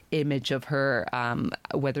image of her,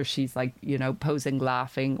 whether she's like, you know, posing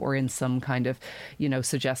laughing or in some kind of, you know,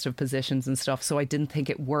 suggestive positions and stuff. So I didn't think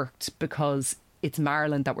it worked, because it's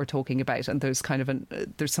Marilyn that we're talking about, and there's kind of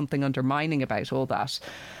there's something undermining about all that.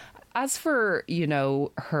 As for, you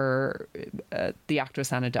know, her, the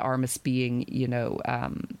actress Ana de Armas being, you know,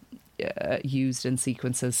 used in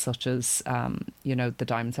sequences such as, you know, The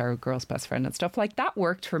Diamonds Are a Girl's Best Friend and stuff like that,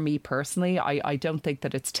 worked for me personally. I don't think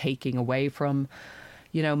that it's taking away from,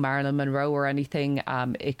 you know, Marilyn Monroe or anything.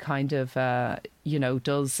 It kind of, you know,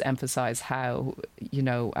 does emphasize how, you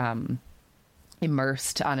know,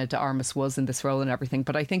 immersed Ana de Armas was in this role and everything,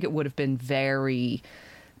 but I think it would have been very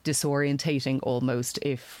disorientating almost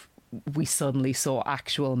if we suddenly saw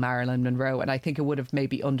actual Marilyn Monroe, and I think it would have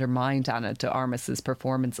maybe undermined Ana de Armas's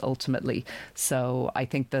performance ultimately. So I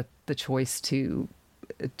think that the choice to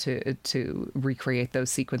to recreate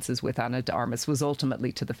those sequences with Anna de Armas was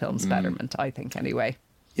ultimately to the film's betterment, I think, anyway.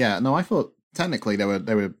 Yeah, no, I thought technically they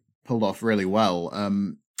were pulled off really well.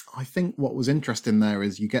 I think what was interesting there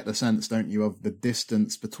is you get the sense, don't you, of the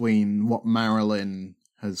distance between what Marilyn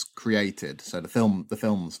has created. So the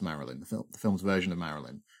film's Marilyn, the film's version of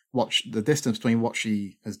Marilyn. The distance between what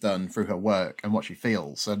she has done through her work and what she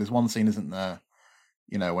feels. So there's one scene, isn't there,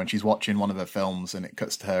 you know, when she's watching one of her films and it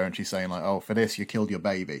cuts to her and she's saying like, "Oh, for this you killed your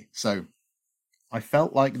baby." So I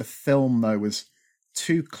felt like the film though was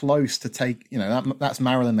too close to take, you know, that's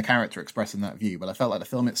Marilyn the character expressing that view, but I felt like the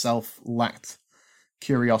film itself lacked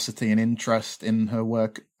curiosity and interest in her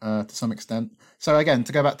work to some extent. So again,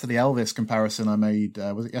 to go back to the Elvis comparison I made,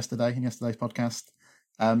 was it yesterday in yesterday's podcast?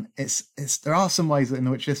 It's there are some ways in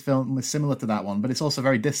which this film is similar to that one, but it's also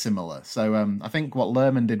very dissimilar. So I think what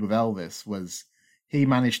Lerman did with Elvis was he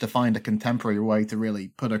managed to find a contemporary way to really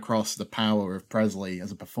put across the power of Presley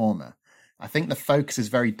as a performer. I think the focus is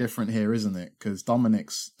very different here, isn't it? Because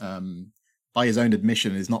Dominic's, by his own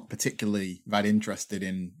admission, is not particularly that interested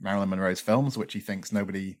in Marilyn Monroe's films, which he thinks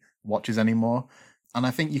nobody watches anymore. And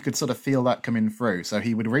I think you could sort of feel that coming through. So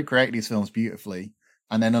he would recreate these films beautifully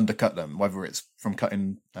and then undercut them, whether it's from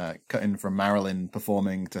cutting from Marilyn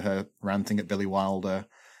performing to her ranting at Billy Wilder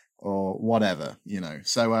or whatever, you know.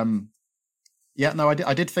 So, yeah, no,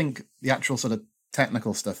 I did think the actual sort of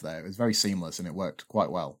technical stuff there was very seamless and it worked quite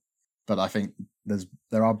well. But I think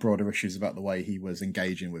there are broader issues about the way he was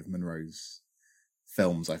engaging with Monroe's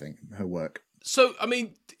films, I think, her work. So, I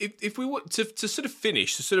mean, if we want to sort of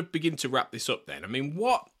finish, to sort of begin to wrap this up then, I mean,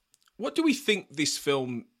 what do we think this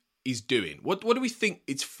film is doing? What do we think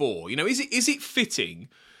it's for? You know, is it fitting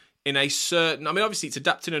in a certain... I mean, obviously it's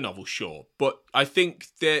adapting a novel, sure, but I think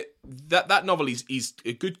that novel is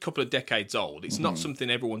a good couple of decades old. It's not something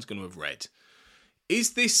everyone's going to have read.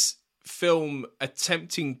 Is this film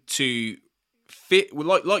attempting to fit,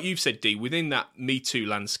 like you've said, Dee, within that Me Too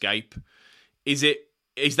landscape? Is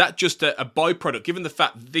that just a byproduct, given the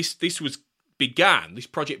fact this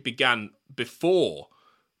project began before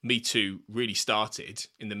Me Too really started,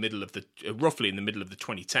 in the middle of roughly in the middle of the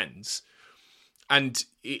 2010s? And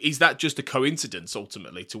is that just a coincidence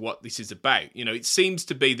ultimately to what this is about? You know, it seems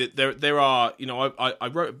to be that there are, you know, I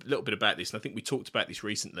wrote a little bit about this, and I think we talked about this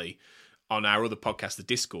recently on our other podcast, The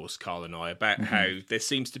Discourse, Carl and I, about how there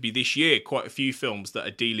seems to be this year quite a few films that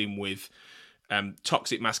are dealing with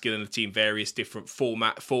toxic masculinity in various different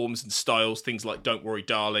forms and styles, things like Don't Worry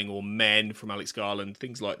Darling or Men from Alex Garland,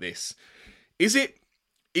 things like this. Is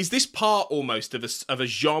this part almost of a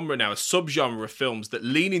genre now, a subgenre of films that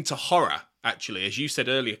lean into horror, actually, as you said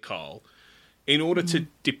earlier, Carl, in order to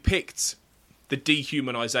depict the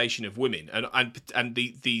dehumanization of women and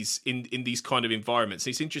these in these kind of environments?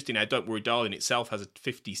 And it's interesting how Don't Worry Darling itself has a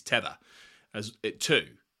 50s tether as it too,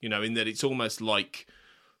 you know, in that it's almost like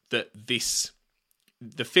that the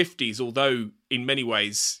 50s, although in many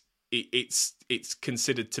ways it's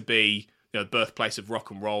considered to be, you know, the birthplace of rock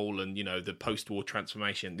and roll and, you know, the post-war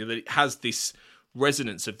transformation, that it has this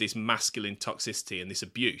resonance of this masculine toxicity and this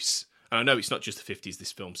abuse. And I know it's not just the 50s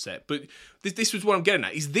this film set, but this was what I'm getting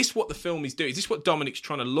at. Is this what the film is doing? Is this what Dominic's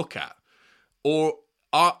trying to look at? Or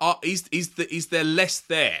is there less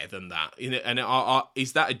there than that? And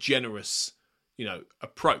is that a generous, you know,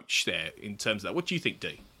 approach there in terms of that? What do you think,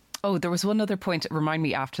 Dee? Oh, there was one other point. Remind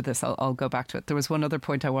me after this. I'll go back to it. There was one other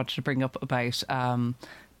point I wanted to bring up about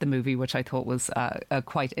the movie, which I thought was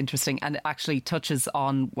quite interesting, and it actually touches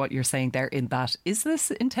on what you're saying there, in that, is this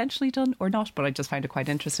intentionally done or not? But I just find it quite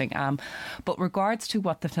interesting. But regards to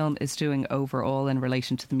what the film is doing overall in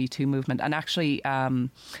relation to the Me Too movement, and actually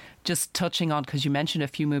just touching on, because you mentioned a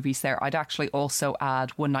few movies there, I'd actually also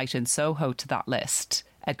add One Night in Soho to that list.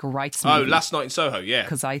 Edgar Wright's movie. Oh, Last Night in Soho, yeah.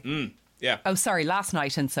 Because yeah. Oh, sorry, Last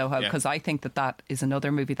Night in Soho, because I think that is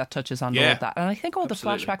another movie that touches on all of that. And I think all the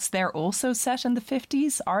flashbacks, they're also set in the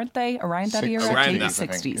 50s, aren't they? Around that era? Around the that,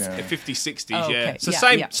 60s. Yeah. 50s, 60s, okay. yeah.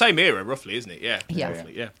 So same era, roughly, isn't it? Yeah. Yeah.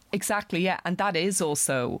 Roughly, yeah. Exactly, yeah. And that is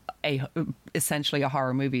also essentially a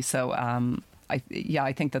horror movie. So I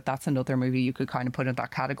think that's another movie you could kind of put in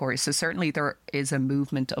that category. So certainly there is a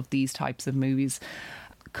movement of these types of movies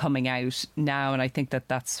coming out now, and I think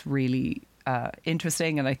that's really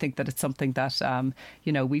interesting, and I think that it's something that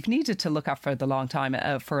you know, we've needed to look at for a long time,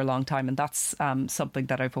 and that's something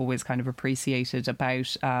that I've always kind of appreciated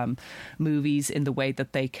about movies, in the way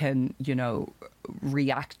that they can, you know,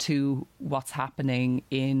 react to what's happening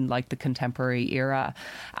in like the contemporary era,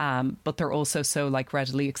 but they're also so like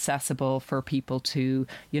readily accessible for people to,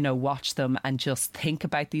 you know, watch them and just think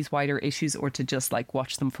about these wider issues, or to just like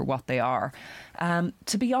watch them for what they are.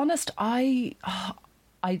 To be honest,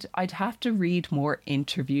 I'd have to read more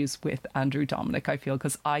interviews with Andrew Dominik, I feel,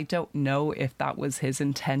 because I don't know if that was his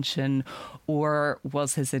intention or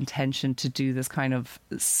was his intention to do this kind of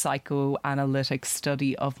psychoanalytic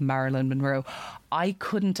study of Marilyn Monroe. I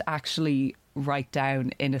couldn't actually write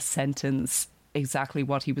down in a sentence exactly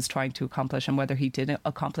what he was trying to accomplish and whether he did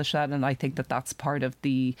accomplish that. And I think that that's part of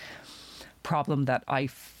the problem that I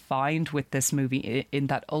find with this movie, in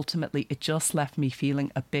that ultimately it just left me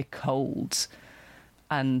feeling a bit cold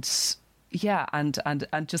and just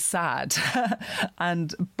sad.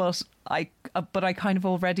 But I kind of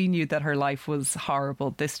already knew that her life was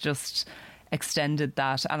horrible. This just extended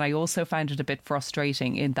that. And I also found it a bit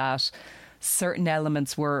frustrating in that certain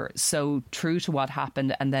elements were so true to what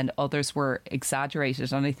happened and then others were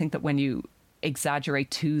exaggerated. And I think that when you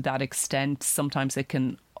exaggerate to that extent, sometimes it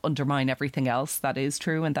can undermine everything else that is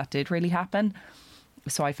true and that did really happen.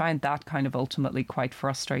 So I find that kind of ultimately quite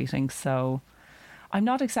frustrating. So I'm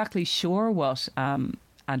not exactly sure what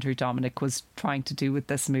Andrew Dominik was trying to do with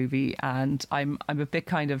this movie, and I'm a bit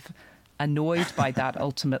kind of annoyed by that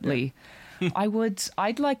ultimately.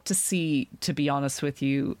 I'd like to see, to be honest with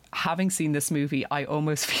you, having seen this movie, I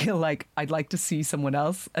almost feel like I'd like to see someone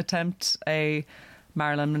else attempt a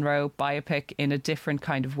Marilyn Monroe biopic in a different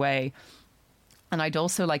kind of way. And I'd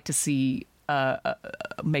also like to see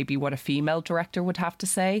maybe what a female director would have to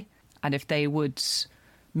say, and if they would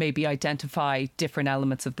maybe identify different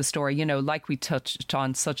elements of the story, you know, like we touched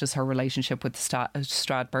on, such as her relationship with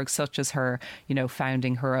Stradberg, such as her, you know,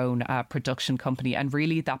 founding her own production company, and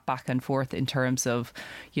really that back and forth in terms of,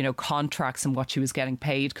 you know, contracts and what she was getting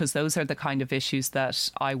paid, because those are the kind of issues that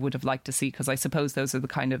I would have liked to see, because I suppose those are the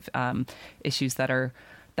kind of issues that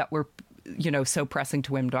were, you know, so pressing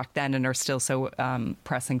to women back then and are still so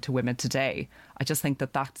pressing to women today. I just think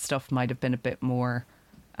that stuff might have been a bit more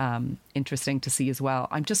interesting to see as well.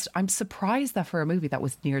 I'm surprised that for a movie that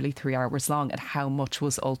was nearly 3 hours long, at how much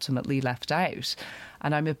was ultimately left out.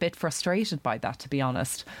 And I'm a bit frustrated by that, to be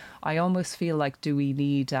honest. I almost feel like, do we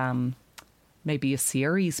need maybe a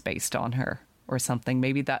series based on her or something?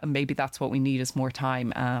 Maybe that's what we need, is more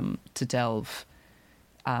time to delve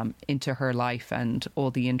into her life and all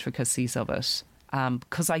the intricacies of it.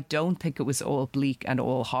 Because I don't think it was all bleak and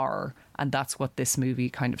all horror, and that's what this movie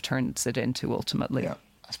kind of turns it into ultimately. Yeah.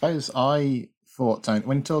 I suppose I thought,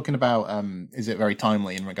 when talking about is it very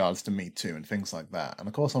timely in regards to Me Too and things like that, and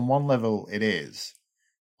of course on one level it is.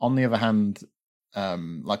 On the other hand,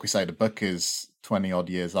 like we say, the book is 20 odd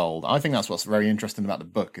years old. I think that's what's very interesting about the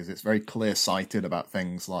book, is it's very clear-sighted about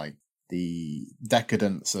things like the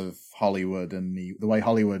decadence of Hollywood and the way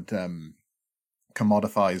Hollywood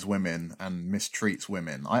commodifies women and mistreats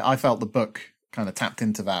women. I felt the book kind of tapped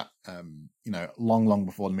into that, you know, long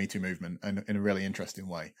before the Me Too movement, in a really interesting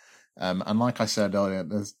way. And like I said earlier,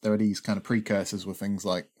 there are these kind of precursors with things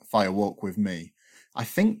like Fire Walk with Me. I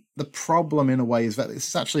think the problem in a way is that this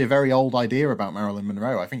is actually a very old idea about Marilyn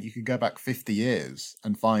Monroe. I think you could go back 50 years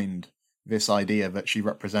and find this idea that she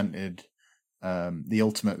represented the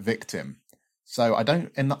ultimate victim. So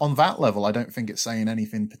on that level, I don't think it's saying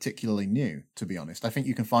anything particularly new, to be honest. I think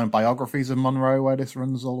you can find biographies of Monroe where this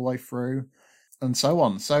runs all the way through, and so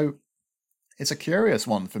on. So it's a curious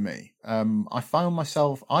one for me. I find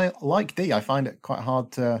it quite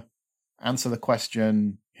hard to answer the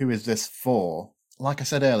question, who is this for? Like I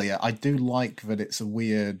said earlier, I do like that it's a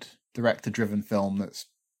weird director-driven film that's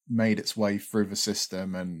made its way through the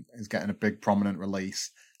system and is getting a big prominent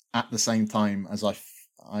release. At the same time as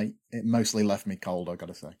it mostly left me cold, I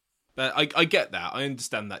gotta say. But I get that. I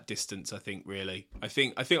understand that distance. I think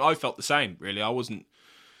I felt the same. Really, I wasn't,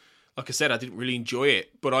 like I said, I didn't really enjoy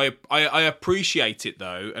it, but I appreciate it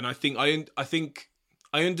though, and I think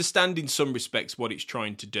I understand in some respects what it's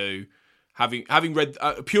trying to do. Having read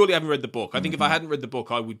the book, I think if I hadn't read the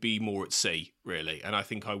book, I would be more at sea, really, and I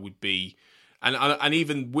think I would be, and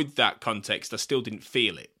even with that context, I still didn't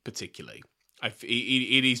feel it particularly.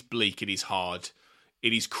 It is bleak, it is hard,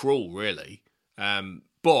 it is cruel, really.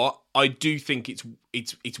 But I do think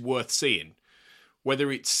it's worth seeing.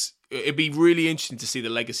 It'd be really interesting to see the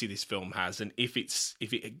legacy this film has, and if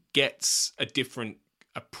it gets a different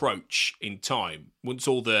approach in time, once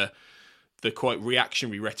all the quite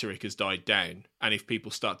reactionary rhetoric has died down, and if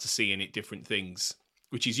people start to see in it different things,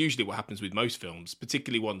 which is usually what happens with most films,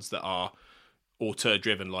 particularly ones that are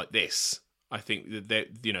auteur-driven like this. I think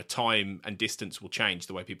that time and distance will change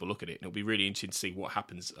the way people look at it, and it'll be really interesting to see what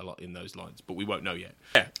happens a lot in those lines. But we won't know yet.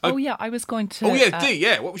 Yeah. I was going to. Oh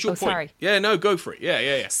yeah, what was your point? Sorry. Yeah, no, go for it.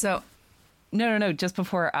 Yeah. So, No. Just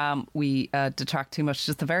before we detract too much,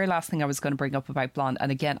 just the very last thing I was going to bring up about Blonde,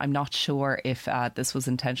 and again, I'm not sure if this was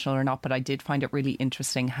intentional or not, but I did find it really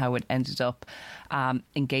interesting how it ended up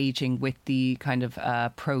engaging with the kind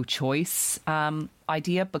of pro-choice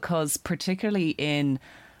idea, because particularly in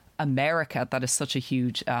America, that is such a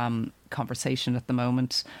huge conversation at the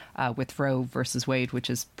moment with Roe versus Wade, which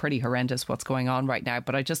is pretty horrendous what's going on right now.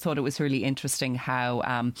 But I just thought it was really interesting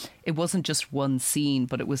how it wasn't just one scene,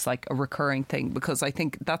 but it was like a recurring thing, because I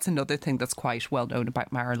think that's another thing that's quite well known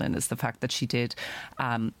about Marilyn, is the fact that she did,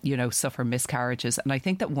 suffer miscarriages. And I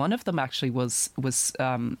think that one of them actually was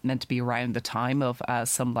meant to be around the time of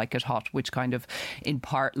Some Like It Hot, which kind of in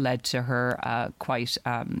part led to her quite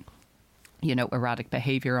erratic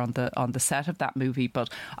behavior on the set of that movie. But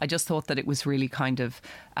I just thought that it was really kind of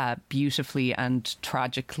beautifully and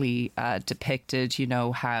tragically depicted,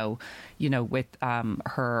 how, with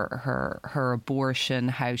her abortion,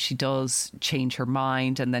 how she does change her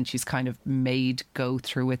mind and then she's kind of made go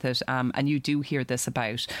through with it. And you do hear this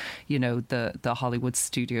about, the Hollywood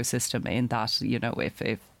studio system, in that,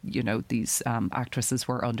 if these actresses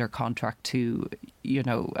were under contract to,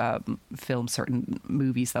 film certain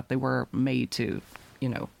movies, that they were made to,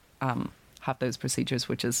 have those procedures,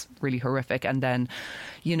 which is really horrific. And then,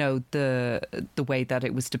 the way that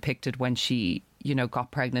it was depicted when she, got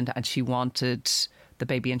pregnant and she wanted the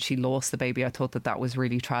baby and she lost the baby, I thought that was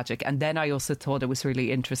really tragic. And then I also thought it was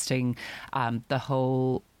really interesting, the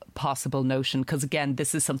whole possible notion, because again,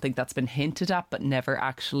 this is something that's been hinted at but never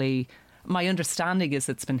actually, my understanding is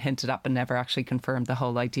it's been hinted at but never actually confirmed, the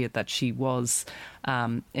whole idea that she was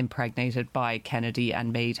impregnated by Kennedy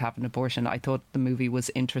and made have an abortion. I thought the movie was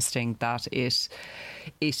interesting that it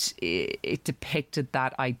depicted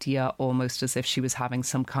that idea almost as if she was having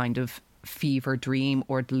some kind of fever dream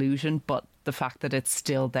or delusion, but the fact that it's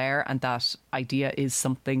still there and that idea is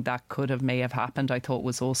something that may have happened, I thought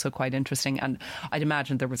was also quite interesting. And I'd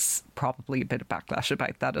imagine there was probably a bit of backlash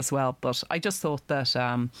about that as well. But I just thought that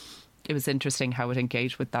it was interesting how it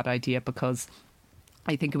engaged with that idea, because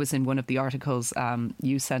I think it was in one of the articles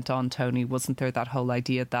you sent on, Tony, wasn't there, that whole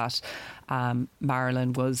idea that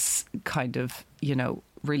Marilyn was kind of,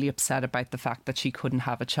 really upset about the fact that she couldn't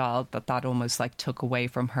have a child, that almost like took away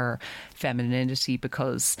from her femininity,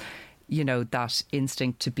 because that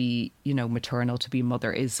instinct to be, maternal, to be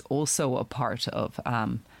mother, is also a part of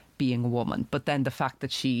being a woman. But then the fact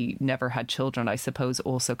that she never had children, I suppose,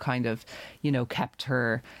 also kind of, kept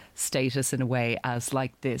her status in a way as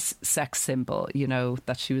like this sex symbol,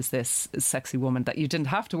 that she was this sexy woman, that you didn't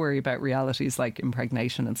have to worry about realities like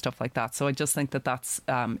impregnation and stuff like that. So I just think that that's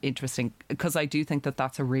interesting, because I do think that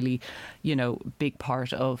that's a really, big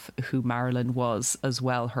part of who Marilyn was as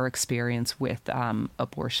well, her experience with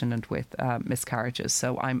abortion and with miscarriages.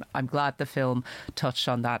 So I'm glad the film touched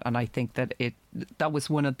on that, and I think that that was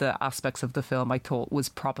one of the aspects of the film I thought was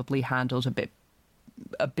probably handled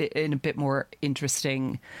a bit more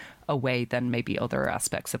interesting a way than maybe other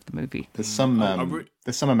aspects of the movie. There's some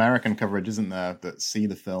American coverage, isn't there, that see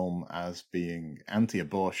the film as being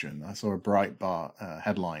anti-abortion. I saw a Breitbart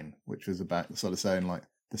headline which was about sort of saying, like,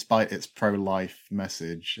 despite its pro-life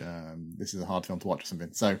message, this is a hard film to watch or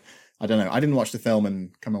something. So I don't know. I didn't watch the film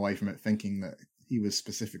and come away from it thinking that he was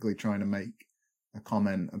specifically trying to make a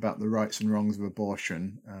comment about the rights and wrongs of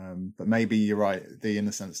abortion. But maybe you're right, in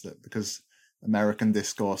the sense that because American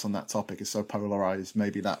discourse on that topic is so polarized,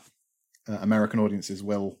 maybe that American audiences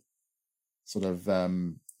will sort of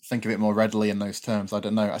think of it more readily in those terms. I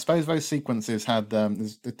don't know. I suppose those sequences had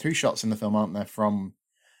there's the two shots in the film, aren't there, from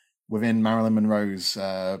within Marilyn Monroe's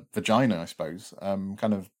vagina, I suppose,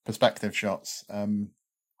 kind of perspective shots.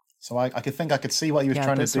 So I could see what he was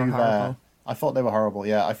trying to do there. I thought they were horrible.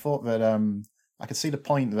 Yeah, I thought that I could see the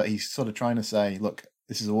point that he's sort of trying to say, look,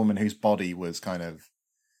 this is a woman whose body was kind of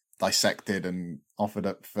dissected and offered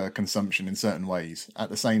up for consumption in certain ways, at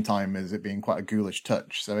the same time as it being quite a ghoulish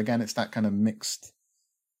touch. So again, it's that kind of mixed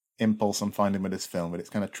impulse I'm finding with this film, but it's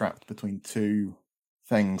kind of trapped between two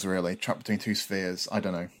things, really, trapped between two spheres. I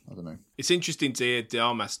don't know. It's interesting to hear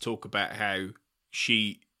Diarmas talk about how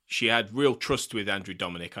she had real trust with Andrew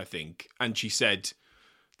Dominik, I think, and she said,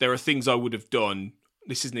 there are things I would have done,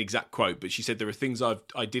 this isn't an exact quote, but she said there are things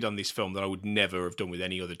I did on this film that I would never have done with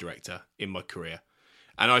any other director in my career.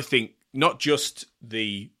 And I think not just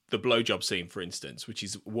the blowjob scene, for instance, which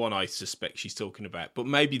is one I suspect she's talking about, but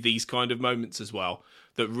maybe these kind of moments as well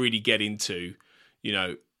that really get into,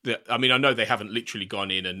 I mean, I know they haven't literally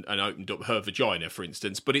gone in and opened up her vagina, for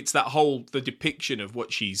instance, but it's that the depiction of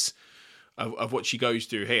what she's of what she goes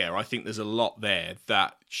through here, I think there's a lot there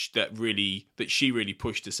that she really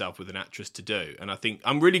pushed herself with an actress to do. And I think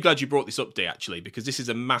I'm really glad you brought this up, Dee, actually, because this is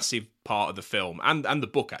a massive part of the film and the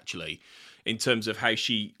book, actually, in terms of how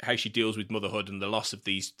she deals with motherhood and the loss of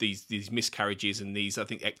these miscarriages and these, I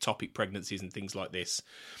think, ectopic pregnancies and things like this.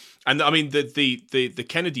 And I mean the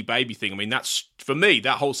Kennedy baby thing. I mean, that's, for me,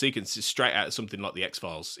 that whole sequence is straight out of something like the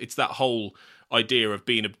X-Files. It's that whole idea of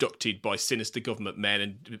being abducted by sinister government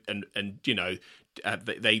men and you know,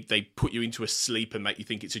 they put you into a sleep and make you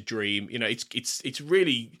think it's a dream. You know, it's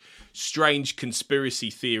really strange conspiracy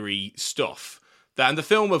theory stuff. And the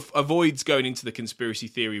film avoids going into the conspiracy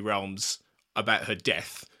theory realms about her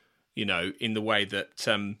death, you know, in the way that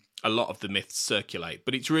a lot of the myths circulate.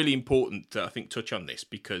 But it's really important to, I think, touch on this,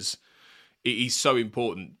 because it is so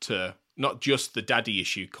important to not just the daddy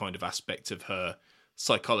issue kind of aspect of her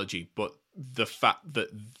psychology, but the fact that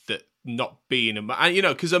not being and you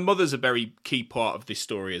know, because her mother's a very key part of this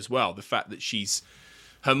story as well. The fact that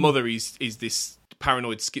her mother is this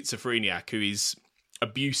paranoid schizophreniac who is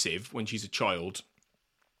abusive when she's a child,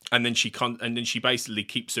 and then she basically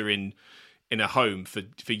keeps her in a home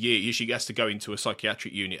for years. She has to go into a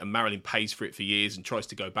psychiatric unit, and Marilyn pays for it for years and tries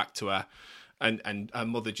to go back to her. And her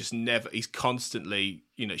mother just never, is constantly,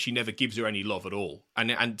 you know, she never gives her any love at all.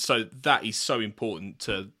 And so that is so important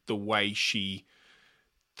to the way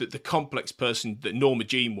the complex person that Norma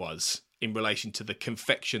Jean was in relation to the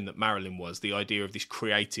confection that Marilyn was, the idea of this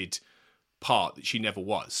created part that she never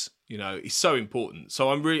was, you know, is so important.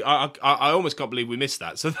 So I'm really, I almost can't believe we missed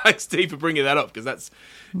that. So thanks, Steve, for bringing that up, because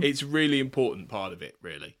it's really important part of it,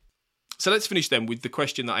 really. So let's finish then with the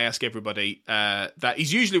question that I ask everybody that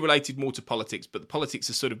is usually related more to politics, but the politics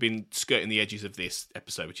has sort of been skirting the edges of this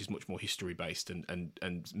episode, which is much more history-based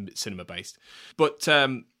and cinema-based. But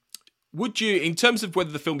would you, in terms of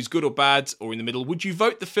whether the film is good or bad or in the middle, would you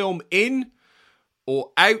vote the film in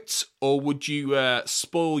or out, or would you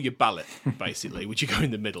spoil your ballot, basically? Would you go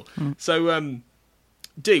in the middle? So,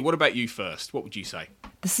 Dee, what about you first? What would you say?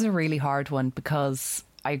 This is a really hard one, because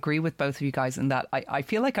I agree with both of you guys in that I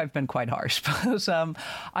feel like I've been quite harsh, but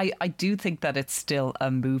I do think that it's still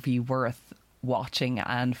a movie worth watching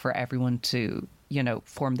and for everyone to, you know,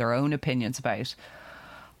 form their own opinions about.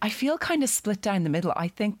 I feel kind of split down the middle. I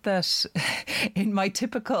think that in my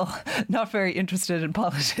typical not very interested in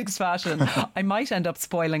politics fashion, I might end up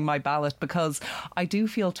spoiling my ballot, because I do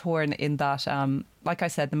feel torn in that, like I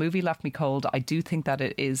said, the movie left me cold. I do think that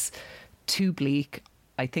it is too bleak.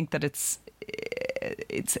 I think that it's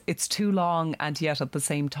too long, and yet at the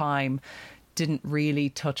same time didn't really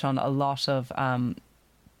touch on a lot of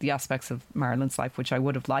the aspects of Marilyn's life, which I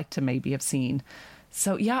would have liked to maybe have seen.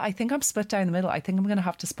 So yeah, I think I'm split down the middle. I think I'm going to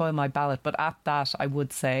have to spoil my ballot, but at that I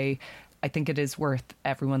would say I think it is worth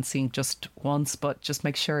everyone seeing just once, but just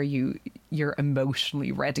make sure you're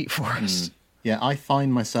emotionally ready for it. Yeah, I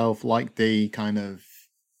find myself like the kind of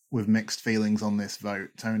with mixed feelings on this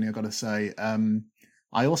vote, Tony, I've got to say.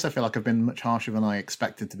 I also feel like I've been much harsher than I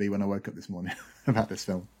expected to be when I woke up this morning about this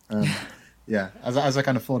film. Yeah, as I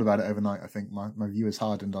kind of thought about it overnight, I think my view is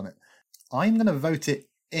hardened on it. I'm going to vote it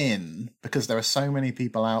in because there are so many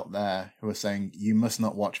people out there who are saying you must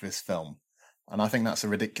not watch this film. And I think that's a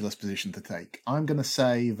ridiculous position to take. I'm going to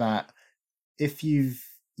say that if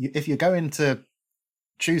you're going to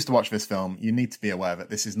choose to watch this film, you need to be aware that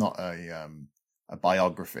this is not a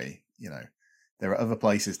biography. You know, there are other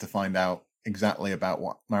places to find out exactly about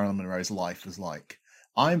what Marilyn Monroe's life was like.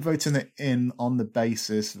 I'm voting it in on the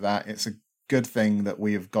basis that it's a good thing that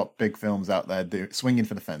we have got big films out there swinging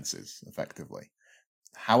for the fences, effectively.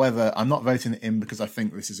 However, I'm not voting it in because I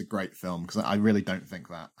think this is a great film, because I really don't think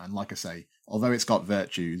that. And like I say, although it's got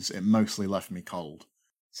virtues, it mostly left me cold.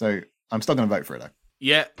 So I'm still going to vote for it, though.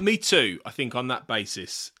 Yeah, me too, I think, on that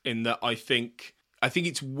basis, in that I think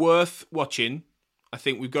it's worth watching. I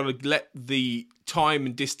think we've got to let the time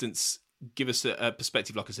and distance give us a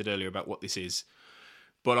perspective, like I said earlier, about what this is.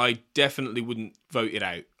 But I definitely wouldn't vote it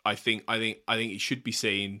out. I think it should be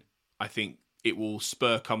seen. I think it will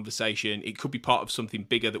spur conversation. It could be part of something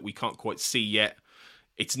bigger that we can't quite see yet.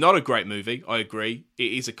 It's not a great movie, I agree.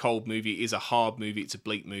 It is a cold movie. It is a hard movie. It's a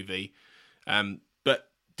bleak movie.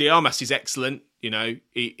 But De Armas is excellent, you know,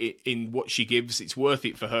 in what she gives. It's worth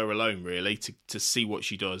it for her alone, really, to see what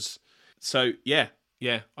she does. So, yeah,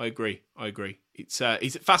 I agree. It's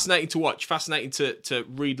fascinating to watch, fascinating to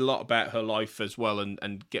read a lot about her life as well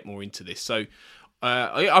and get more into this. So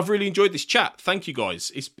I've really enjoyed this chat. Thank you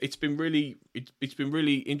guys. It's been really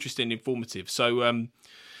interesting, informative. So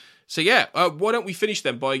why don't we finish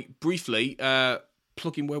then by briefly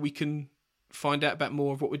plugging where we can find out about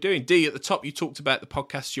more of what we're doing. Dee, at the top, you talked about the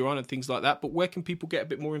podcasts you're on and things like that, but where can people get a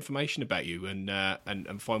bit more information about you and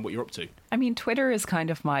find what you're up to? I mean, Twitter is kind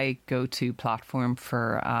of my go-to platform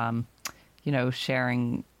for,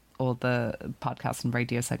 sharing all the podcast and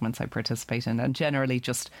radio segments I participate in, and generally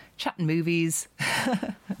just chatting movies.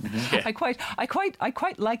 Yeah. I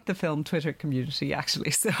quite like the film Twitter community,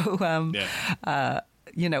 actually. So,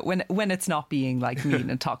 when it's not being like mean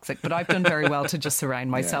and toxic, but I've done very well to just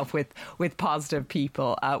surround myself with positive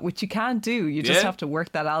people, which you can do. You just have to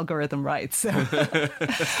work that algorithm right. So,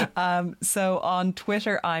 so on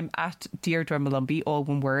Twitter, I'm at Deirdre Malumbi, all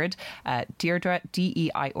one word. Deirdre,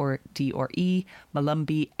 Deirdre,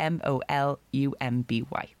 Malumbi,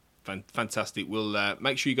 Molumby. Fantastic. We'll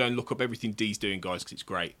make sure you go and look up everything Dee's doing, guys, because it's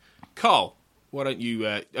great. Carl, why don't you...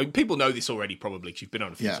 people know this already, probably, because you've been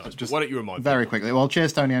on a few times. But why don't you remind very people? quickly. Well,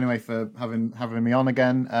 cheers, Tony, anyway, for having me on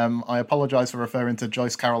again. I apologise for referring to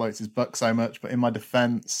Joyce Carol Oates' book so much, but in my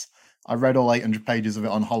defence, I read all 800 pages of it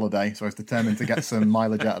on holiday, so I was determined to get some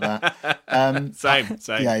mileage out of that. Same.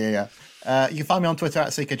 Yeah. You can find me on Twitter at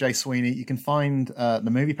CKJ Sweeney. You can find the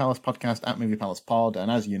Movie Palace podcast at Movie Palace Pod. And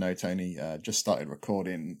as you know, Tony just started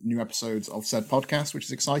recording new episodes of said podcast, which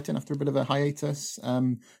is exciting after a bit of a hiatus.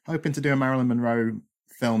 Hoping to do a Marilyn Monroe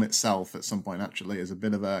film itself at some point, actually, as a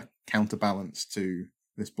bit of a counterbalance to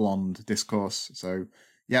this blonde discourse. So,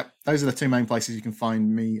 those are the two main places you can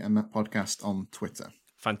find me and that podcast on Twitter.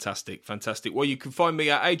 Fantastic. Well, you can find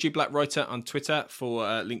me at AJ Black Writer on Twitter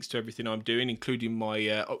for links to everything I'm doing, including my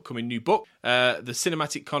upcoming new book, The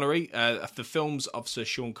Cinematic Connery, the films of Sir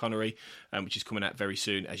Sean Connery, which is coming out very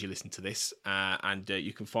soon as you listen to this. And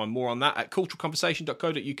you can find more on that at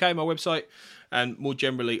culturalconversation.co.uk, my website, and more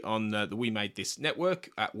generally on the We Made This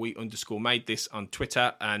network at we_made this on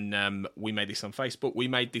Twitter, and We Made This on Facebook,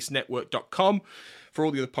 wemadethisnetwork.com for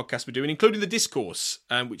all the other podcasts we're doing, including The Discourse,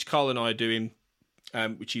 which Carl and I are doing,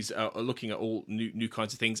 which is looking at all new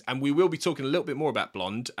kinds of things. And we will be talking a little bit more about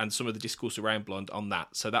Blonde and some of the discourse around Blonde on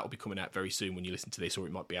that. So that will be coming out very soon when you listen to this, or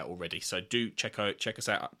it might be out already. So do check us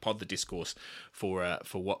out at Pod the Discourse for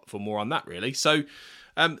more on that, really. So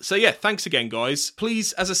thanks again, guys.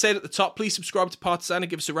 Please, as I said at the top, please subscribe to Partisan and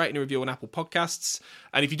give us a rating and review on Apple Podcasts.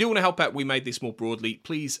 And if you do want to help out We Made This more broadly,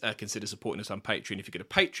 please consider supporting us on Patreon if you go to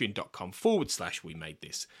patreon.com/We Made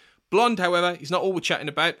This. Blonde, however, is not all we're chatting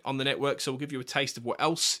about on the network, so we'll give you a taste of what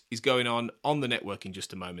else is going on the network in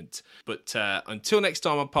just a moment. But until next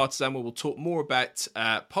time on Partisan, we will talk more about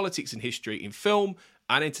politics and history in film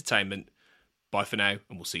and entertainment. Bye for now,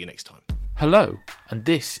 and we'll see you next time. Hello, and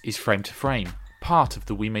this is Frame to Frame, part of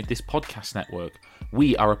the We Made This podcast network.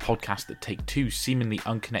 We are a podcast that take two seemingly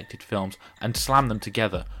unconnected films and slam them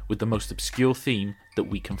together with the most obscure theme that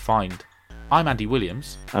we can find. I'm Andy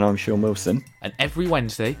Williams. And I'm Sean Wilson. And every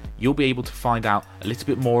Wednesday, you'll be able to find out a little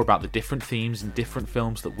bit more about the different themes and different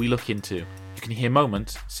films that we look into. You can hear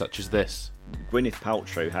moments such as this. Gwyneth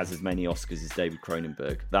Paltrow has as many Oscars as David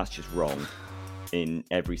Cronenberg. That's just wrong in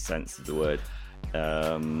every sense of the word.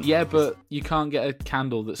 Yeah, but you can't get a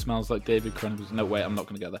candle that smells like David Cronenberg. No, wait, I'm not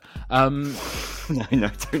going to go there. No,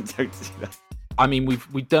 don't do that. I mean,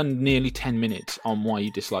 we've done nearly 10 minutes on why you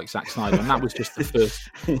dislike Zack Snyder, and that was just the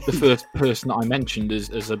first person that I mentioned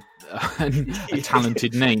as a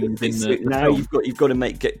talented name within the now film. You've got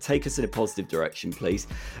to take us in a positive direction, please.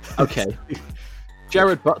 Okay.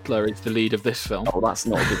 Jared Butler is the lead of this film. Oh, that's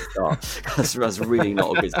not a good start. That's really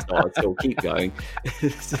not a good start. So keep going.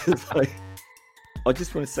 I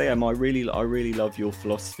just want to say, I really love your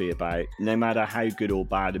philosophy about no matter how good or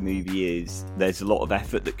bad a movie is, there's a lot of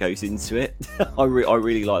effort that goes into it. I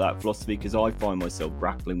really like that philosophy because I find myself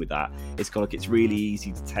grappling with that. It's kind of like it's really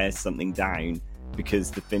easy to tear something down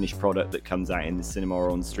because the finished product that comes out in the cinema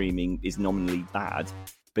or on streaming is nominally bad,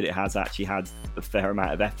 but it has actually had a fair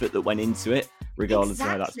amount of effort that went into it, regardless of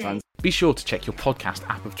how that's translated. Be sure to check your podcast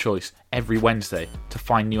app of choice every Wednesday to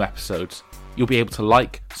find new episodes. You'll be able to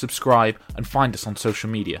like, subscribe, and find us on social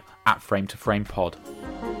media at Frame to Frame Pod.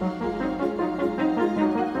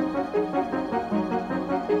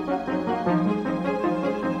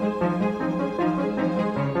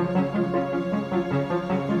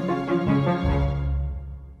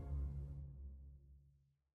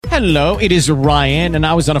 Hello, it is Ryan, and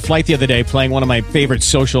I was on a flight the other day playing one of my favorite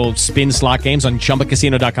social spin slot games on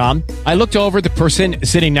ChumbaCasino.com. I looked over at the person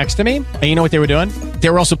sitting next to me, and you know what they were doing? They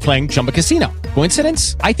were also playing Chumba Casino.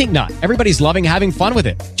 Coincidence? I think not. Everybody's loving having fun with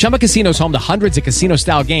it. Chumba Casino is home to hundreds of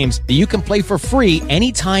casino-style games that you can play for free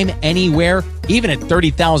anytime, anywhere, even at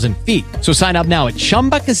 30,000 feet. So sign up now at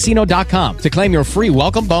ChumbaCasino.com to claim your free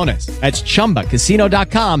welcome bonus. That's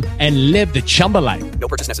ChumbaCasino.com and live the Chumba life. No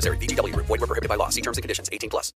purchase necessary. VGW Group. Void where prohibited by law. See terms and conditions. 18+.